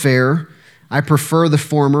warfare. I prefer the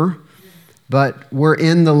former, but we're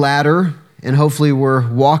in the latter, and hopefully we're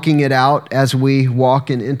walking it out as we walk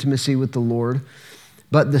in intimacy with the Lord.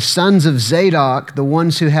 But the sons of Zadok, the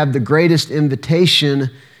ones who have the greatest invitation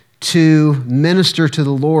to minister to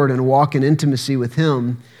the Lord and walk in intimacy with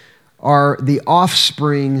Him, are the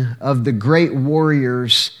offspring of the great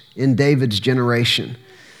warriors in David's generation.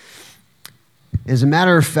 As a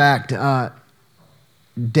matter of fact,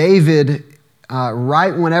 David,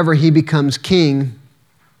 right whenever he becomes king,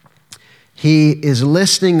 he is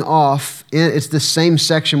listing off, it's the same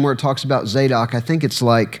section where it talks about Zadok. I think it's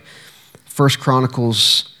like 1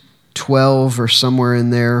 Chronicles 12 or somewhere in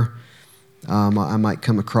there. I might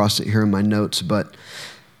come across it here in my notes, but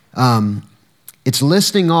it's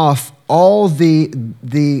listing off all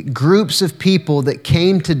the groups of people that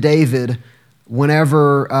came to David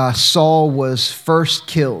whenever Saul was first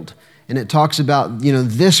killed. And it talks about,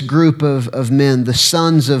 this group of men, the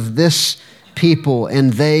sons of this people,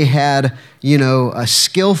 and they had,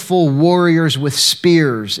 skillful warriors with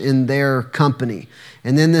spears in their company.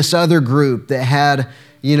 And then this other group that had,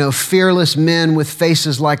 fearless men with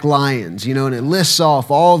faces like lions, and it lists off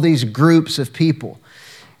all these groups of people.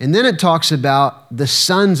 And then it talks about the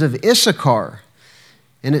sons of Issachar.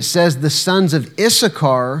 And it says the sons of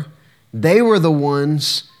Issachar, they were the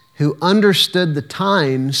ones who understood the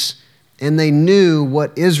times and they knew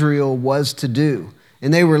what Israel was to do.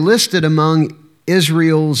 And they were listed among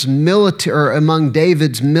Israel's military, or among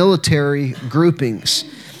David's military groupings.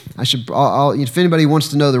 If anybody wants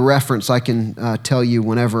to know the reference, I can tell you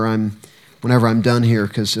whenever I'm done here,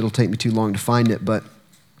 because it'll take me too long to find it. But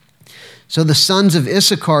so the sons of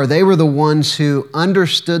Issachar, they were the ones who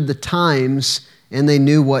understood the times and they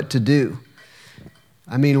knew what to do.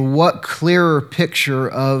 I mean, what clearer picture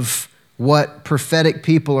of what prophetic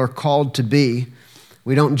people are called to be.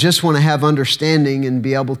 We don't just want to have understanding and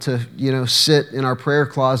be able to, sit in our prayer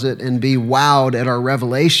closet and be wowed at our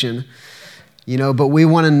revelation, but we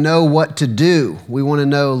want to know what to do. We want to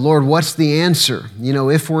know, Lord, what's the answer?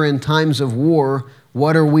 If we're in times of war,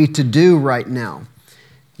 what are we to do right now?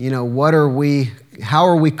 How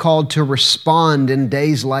are we called to respond in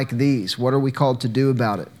days like these? What are we called to do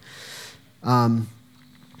about it?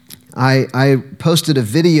 I posted a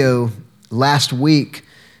video last week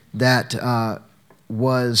that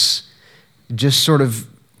was just sort of,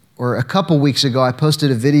 or a couple weeks ago, I posted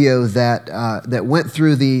a video that went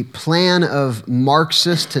through the plan of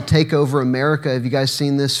Marxists to take over America. Have you guys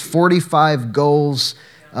seen this? 45 goals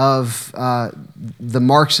of the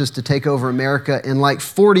Marxists to take over America, and like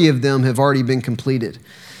 40 of them have already been completed.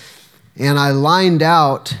 And I lined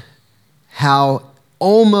out how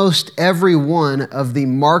almost every one of the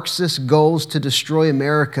Marxist goals to destroy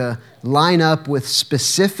America line up with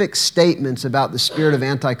specific statements about the spirit of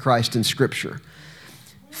Antichrist in Scripture.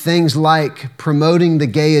 Things like promoting the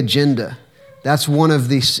gay agenda. That's one of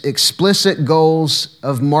the explicit goals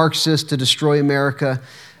of Marxists to destroy America,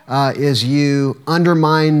 is you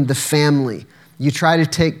undermine the family. You try to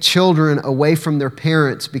take children away from their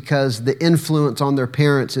parents because the influence on their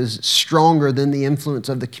parents is stronger than the influence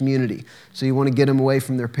of the community. So you want to get them away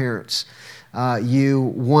from their parents.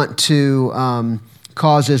 You want to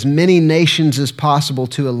cause as many nations as possible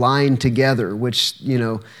to align together, which,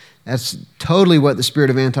 that's totally what the spirit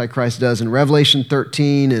of Antichrist does. In Revelation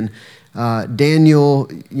 13 and Daniel,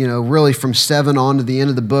 really from 7 on to the end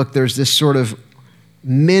of the book, there's this sort of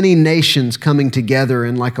many nations coming together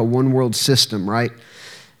in like a one world system, right?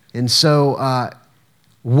 And so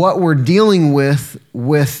what we're dealing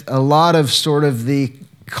with a lot of sort of the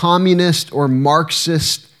communist or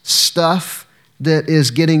Marxist stuff that is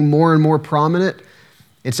getting more and more prominent,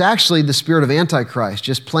 it's actually the spirit of Antichrist,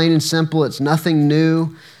 just plain and simple. It's nothing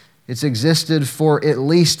new. It's existed for at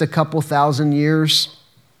least a couple thousand years.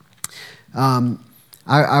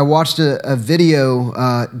 I watched a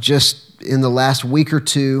video just in the last week or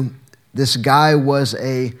two. This guy was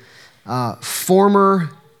a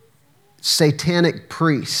former satanic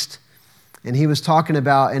priest, and he was talking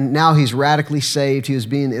about, and now he's radically saved. He was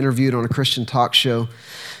being interviewed on a Christian talk show,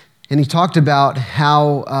 and he talked about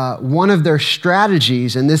how one of their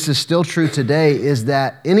strategies, and this is still true today, is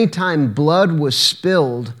that anytime blood was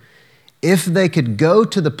spilled, if they could go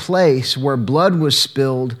to the place where blood was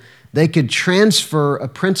spilled, they could transfer a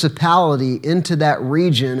principality into that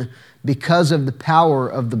region because of the power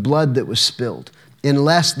of the blood that was spilled.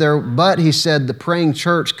 But he said the praying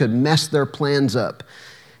church could mess their plans up.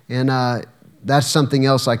 And that's something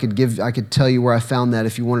else I could tell you where I found that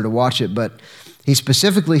if you wanted to watch it. But he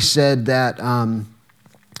specifically said that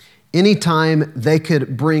anytime they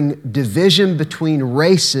could bring division between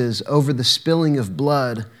races over the spilling of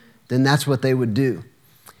blood, then that's what they would do.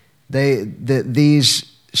 These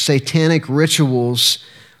satanic rituals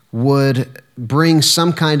would bring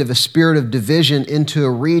some kind of a spirit of division into a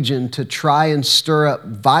region to try and stir up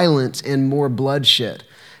violence and more bloodshed.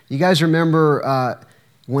 You guys remember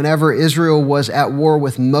whenever Israel was at war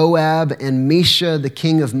with Moab, and Mesha, the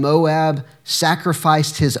king of Moab,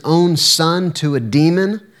 sacrificed his own son to a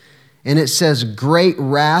demon, and it says great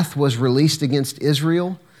wrath was released against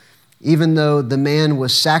Israel, even though the man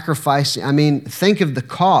was sacrificing. I mean, think of the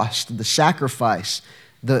cost, the sacrifice,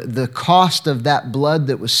 the cost of that blood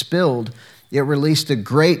that was spilled. It released a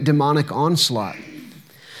great demonic onslaught.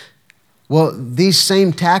 Well, these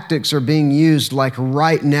same tactics are being used like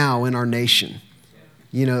right now in our nation.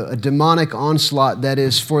 A demonic onslaught that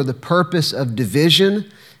is for the purpose of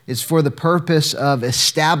division. It's for the purpose of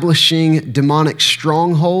establishing demonic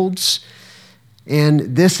strongholds.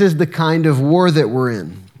 And this is the kind of war that we're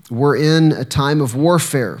in. We're in a time of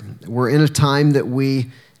warfare. We're in a time that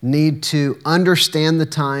we need to understand the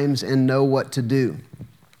times and know what to do.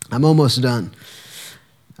 I'm almost done.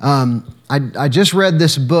 I just read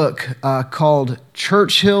this book called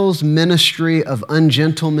Churchill's Ministry of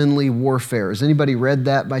Ungentlemanly Warfare. Has anybody read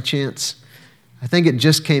that by chance? I think it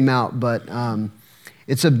just came out, but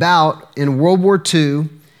it's about, in World War II,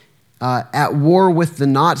 at war with the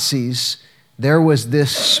Nazis, there was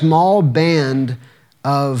this small band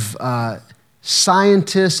of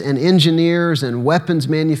scientists and engineers and weapons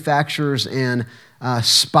manufacturers and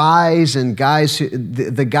spies and guys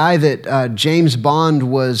the guy that James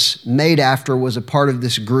Bond was made after was a part of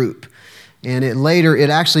this group. And it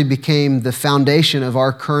actually became the foundation of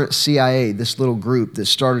our current CIA, this little group that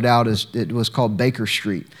started out as, it was called Baker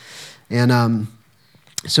Street. And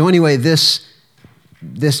so anyway, this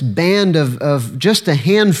band of just a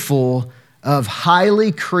handful of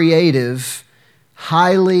highly creative,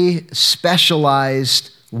 highly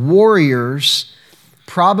specialized warriors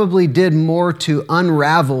probably did more to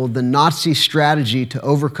unravel the Nazi strategy to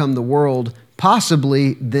overcome the world,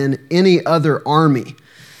 possibly, than any other army.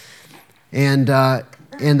 And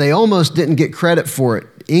they almost didn't get credit for it.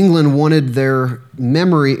 England wanted their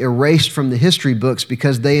memory erased from the history books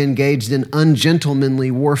because they engaged in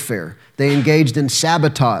ungentlemanly warfare. They engaged in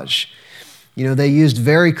sabotage. They used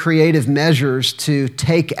very creative measures to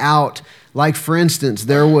take out, like for instance,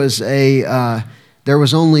 there was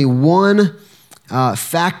only one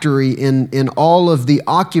factory in all of the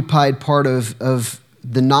occupied part of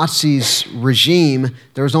the Nazis' regime.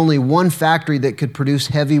 There was only one factory that could produce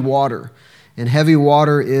heavy water. And heavy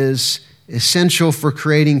water is essential for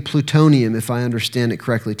creating plutonium, if I understand it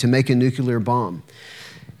correctly, to make a nuclear bomb.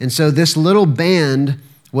 And so this little band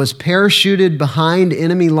was parachuted behind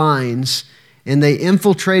enemy lines, and they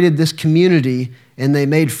infiltrated this community, and they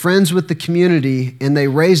made friends with the community, and they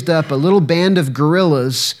raised up a little band of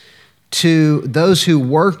guerrillas to those who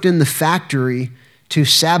worked in the factory to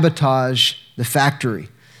sabotage the factory.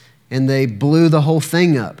 And they blew the whole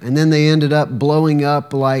thing up. And then they ended up blowing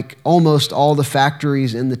up like almost all the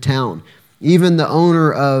factories in the town. Even the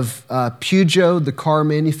owner of Peugeot, the car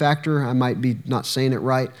manufacturer, I might be not saying it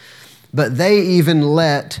right, but they even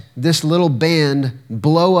let this little band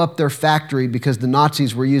blow up their factory because the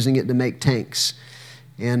Nazis were using it to make tanks.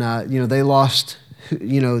 And they lost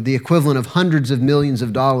the equivalent of hundreds of millions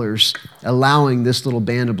of dollars allowing this little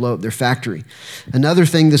band to blow up their factory. Another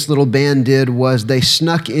thing this little band did was they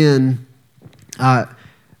snuck in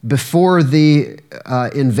before the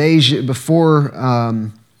invasion,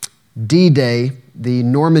 before D-Day, the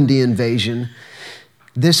Normandy invasion.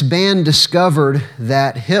 This band discovered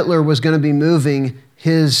that Hitler was going to be moving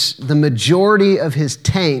the majority of his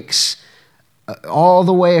tanks all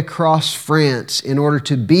the way across France in order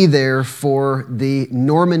to be there for the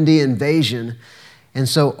Normandy invasion. And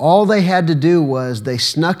so all they had to do was they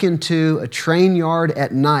snuck into a train yard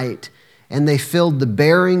at night and they filled the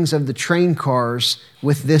bearings of the train cars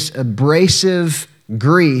with this abrasive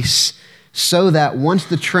grease so that once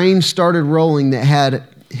the train started rolling that had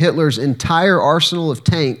Hitler's entire arsenal of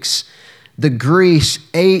tanks, the grease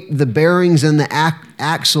ate the bearings and the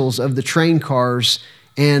axles of the train cars,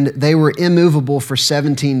 and they were immovable for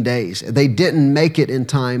 17 days. They didn't make it in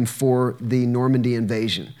time for the Normandy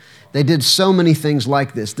invasion. They did so many things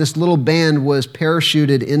like this. This little band was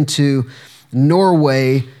parachuted into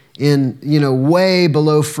Norway in, way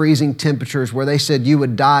below freezing temperatures where they said you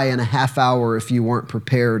would die in a half hour if you weren't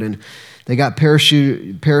prepared. And they got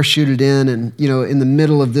parachuted in and, in the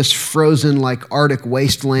middle of this frozen like Arctic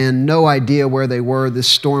wasteland, no idea where they were. This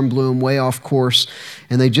storm blew them way off course.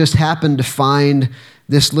 And they just happened to find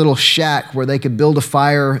this little shack where they could build a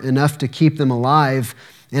fire enough to keep them alive.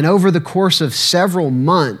 And over the course of several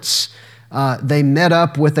months, they met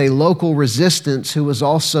up with a local resistance who was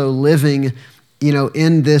also living,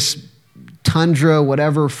 in this tundra,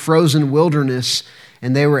 whatever, frozen wilderness.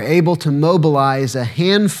 And they were able to mobilize a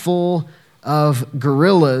handful of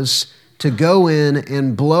guerrillas to go in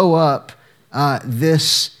and blow up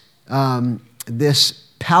this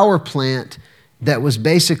power plant that was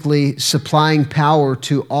basically supplying power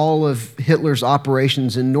to all of Hitler's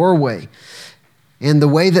operations in Norway. And the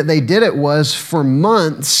way that they did it was for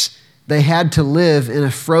months, they had to live in a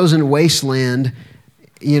frozen wasteland,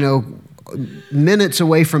 minutes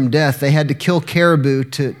away from death. They had to kill caribou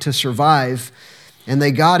to survive. And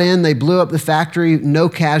they got in, they blew up the factory, no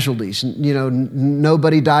casualties.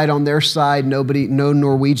 Nobody died on their side, no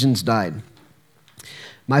Norwegians died.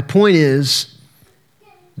 My point is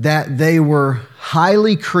that they were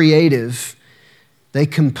highly creative. They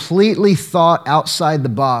completely thought outside the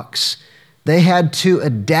box. They had to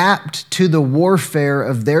adapt to the warfare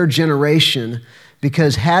of their generation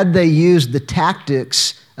because had they used the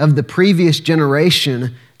tactics of the previous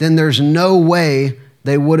generation, then there's no way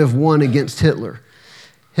they would have won against Hitler.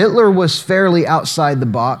 Hitler was fairly outside the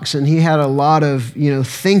box, and he had a lot of,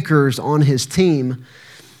 thinkers on his team,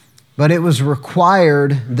 but it was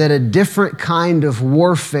required that a different kind of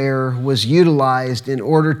warfare was utilized in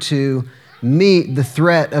order to meet the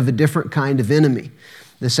threat of a different kind of enemy.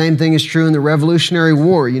 The same thing is true in the Revolutionary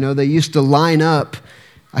War. They used to line up.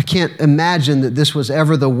 I can't imagine that this was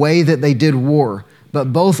ever the way that they did war,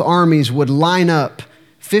 but both armies would line up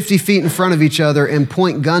 50 feet in front of each other and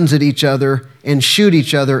point guns at each other and shoot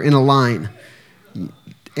each other in a line.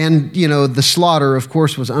 And, the slaughter, of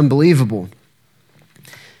course, was unbelievable.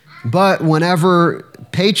 But whenever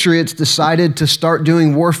patriots decided to start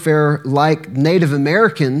doing warfare like Native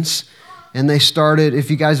Americans, and they started,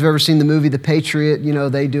 if you guys have ever seen the movie The Patriot,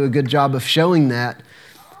 they do a good job of showing that,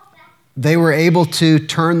 they were able to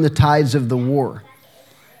turn the tides of the war.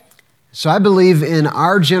 So I believe in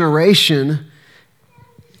our generation,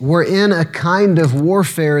 we're in a kind of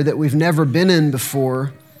warfare that we've never been in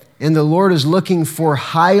before, and the Lord is looking for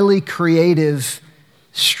highly creative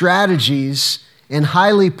strategies and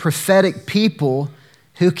highly prophetic people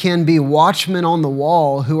who can be watchmen on the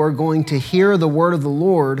wall, who are going to hear the word of the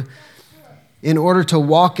Lord in order to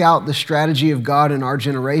walk out the strategy of God in our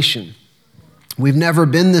generation. We've never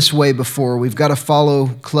been this way before. We've got to follow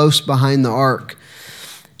close behind the ark.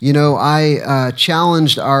 I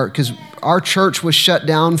challenged because our church was shut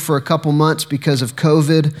down for a couple months because of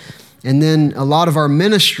COVID, and then a lot of our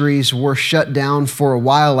ministries were shut down for a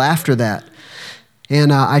while after that.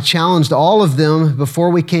 And I challenged all of them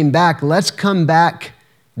before we came back, let's come back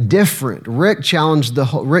different. Rick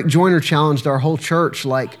Joyner challenged our whole church,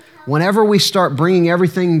 like, whenever we start bringing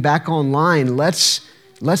everything back online, let's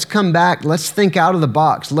come back, let's think out of the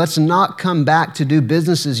box. Let's not come back to do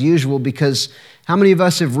business as usual, because how many of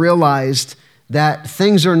us have realized that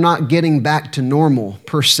things are not getting back to normal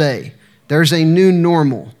per se? There's a new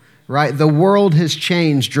normal, right? The world has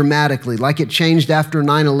changed dramatically, like it changed after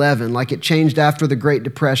 9/11, like it changed after the Great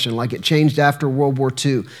Depression, like it changed after World War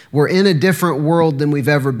II. We're in a different world than we've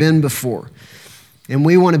ever been before. And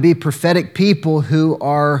we want to be prophetic people who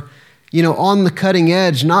are, on the cutting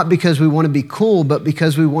edge, not because we want to be cool, but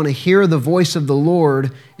because we want to hear the voice of the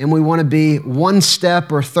Lord, and we want to be one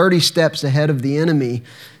step or 30 steps ahead of the enemy,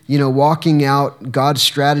 walking out God's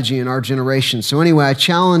strategy in our generation. So anyway, I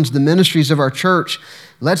challenge the ministries of our church.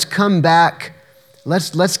 Let's come back.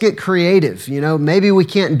 Let's get creative. Maybe we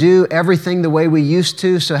can't do everything the way we used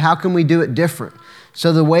to, so how can we do it different?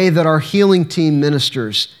 So the way that our healing team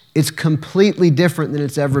ministers, it's completely different than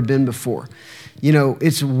it's ever been before.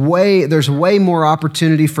 There's way more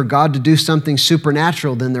opportunity for God to do something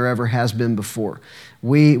supernatural than there ever has been before.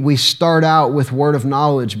 We start out with word of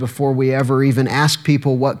knowledge before we ever even ask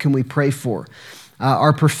people, what can we pray for?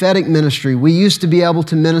 Our prophetic ministry, we used to be able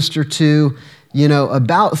to minister to,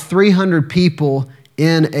 about 300 people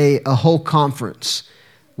in a whole conference.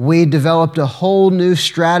 We developed a whole new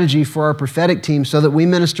strategy for our prophetic team so that we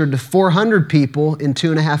ministered to 400 people in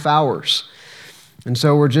 2.5 hours. And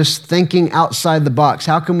so we're just thinking outside the box.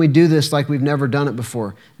 How can we do this like we've never done it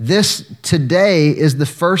before? Today is the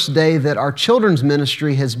first day that our children's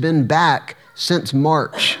ministry has been back since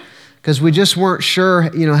March, because we just weren't sure,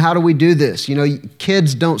 how do we do this?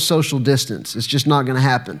 Kids don't social distance. It's just not going to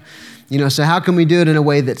happen. So how can we do it in a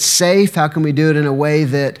way that's safe? How can we do it in a way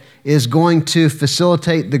that is going to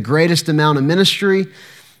facilitate the greatest amount of ministry?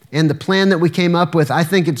 And the plan that we came up with, I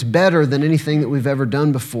think it's better than anything that we've ever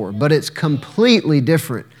done before, but it's completely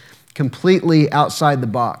different, completely outside the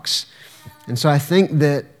box. And so I think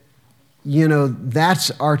that,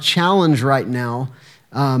 that's our challenge right now.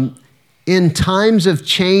 In times of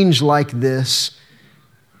change like this,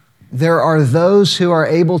 there are those who are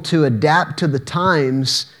able to adapt to the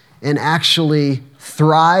times and actually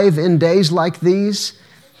thrive in days like these.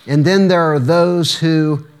 And then there are those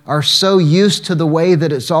who are so used to the way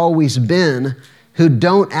that it's always been, who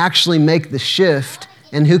don't actually make the shift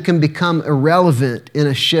and who can become irrelevant in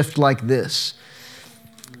a shift like this.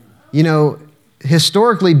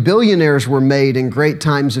 Historically, billionaires were made in great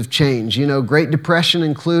times of change. Great Depression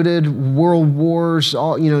included, world wars,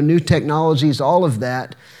 all, new technologies, all of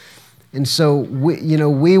that. And so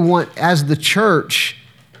we want, as the church,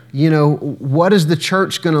 what is the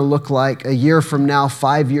church going to look like a year from now,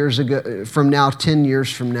 5 years from now, 10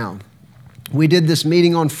 years from now? We did this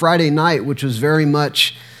meeting on Friday night, which was very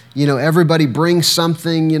much, everybody bring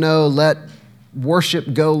something, let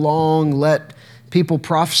worship go long, let people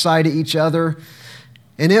prophesy to each other.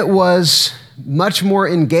 And it was much more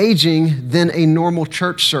engaging than a normal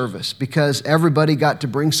church service because everybody got to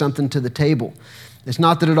bring something to the table. It's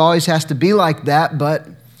not that it always has to be like that, but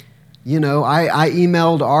I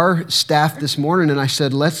emailed our staff this morning and I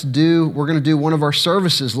said, we're going to do one of our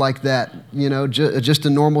services like that, just a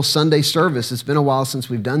normal Sunday service. It's been a while since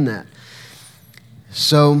we've done that.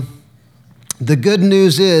 So the good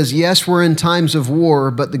news is, yes, we're in times of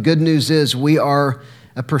war, but the good news is we are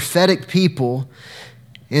a prophetic people.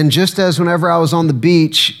 And just as whenever I was on the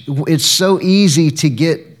beach, it's so easy to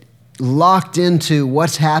get locked into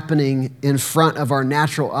what's happening in front of our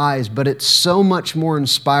natural eyes, but it's so much more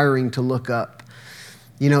inspiring to look up.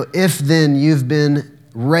 If then you've been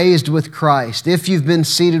raised with Christ, if you've been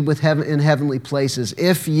seated with in heavenly places,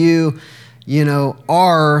 if you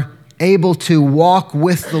are able to walk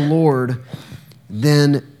with the Lord,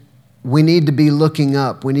 then we need to be looking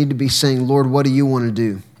up. We need to be saying, Lord, what do you want to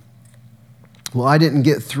do? Well, I didn't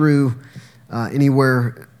get through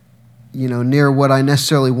anywhere near what I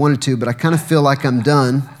necessarily wanted to, but I kind of feel like I'm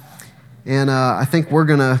done. And I think we're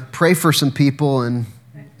going to pray for some people and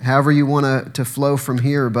however you want to flow from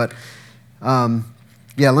here. But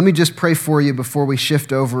let me just pray for you before we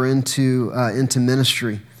shift over into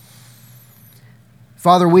ministry.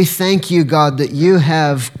 Father, we thank you, God, that you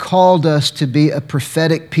have called us to be a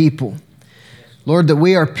prophetic people. Lord, that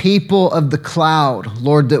we are people of the cloud.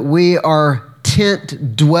 Lord, that we are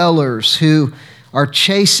tent dwellers who are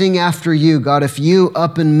chasing after you. God, if you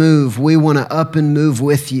up and move, we want to up and move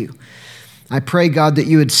with you. I pray, God, that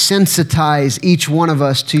you would sensitize each one of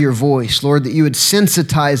us to your voice. Lord, that you would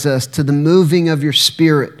sensitize us to the moving of your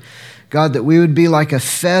Spirit. God, that we would be like a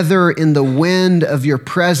feather in the wind of your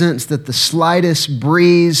presence, that the slightest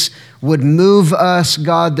breeze would move us,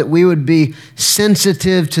 God, that we would be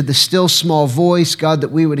sensitive to the still small voice, God,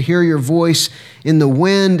 that we would hear your voice in the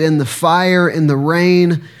wind, in the fire, in the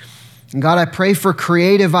rain. And God, I pray for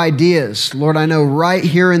creative ideas. Lord, I know right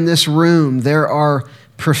here in this room there are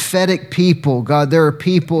prophetic people. God, there are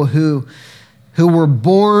people who were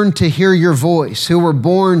born to hear your voice, who were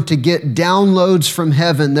born to get downloads from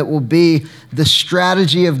heaven that will be the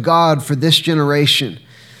strategy of God for this generation.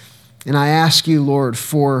 And I ask you, Lord,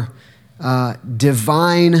 for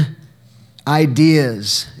divine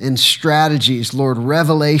ideas and strategies, Lord,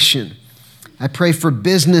 revelation. I pray for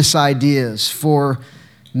business ideas, for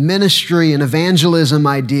ministry and evangelism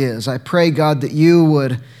ideas. I pray, God, that you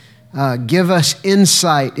would give us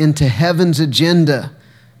insight into heaven's agenda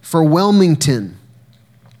for Wilmington,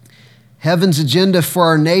 heaven's agenda for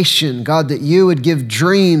our nation. God, that you would give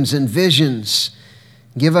dreams and visions,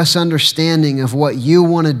 give us understanding of what you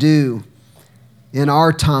want to do in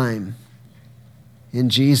our time. In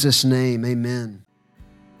Jesus' name, amen.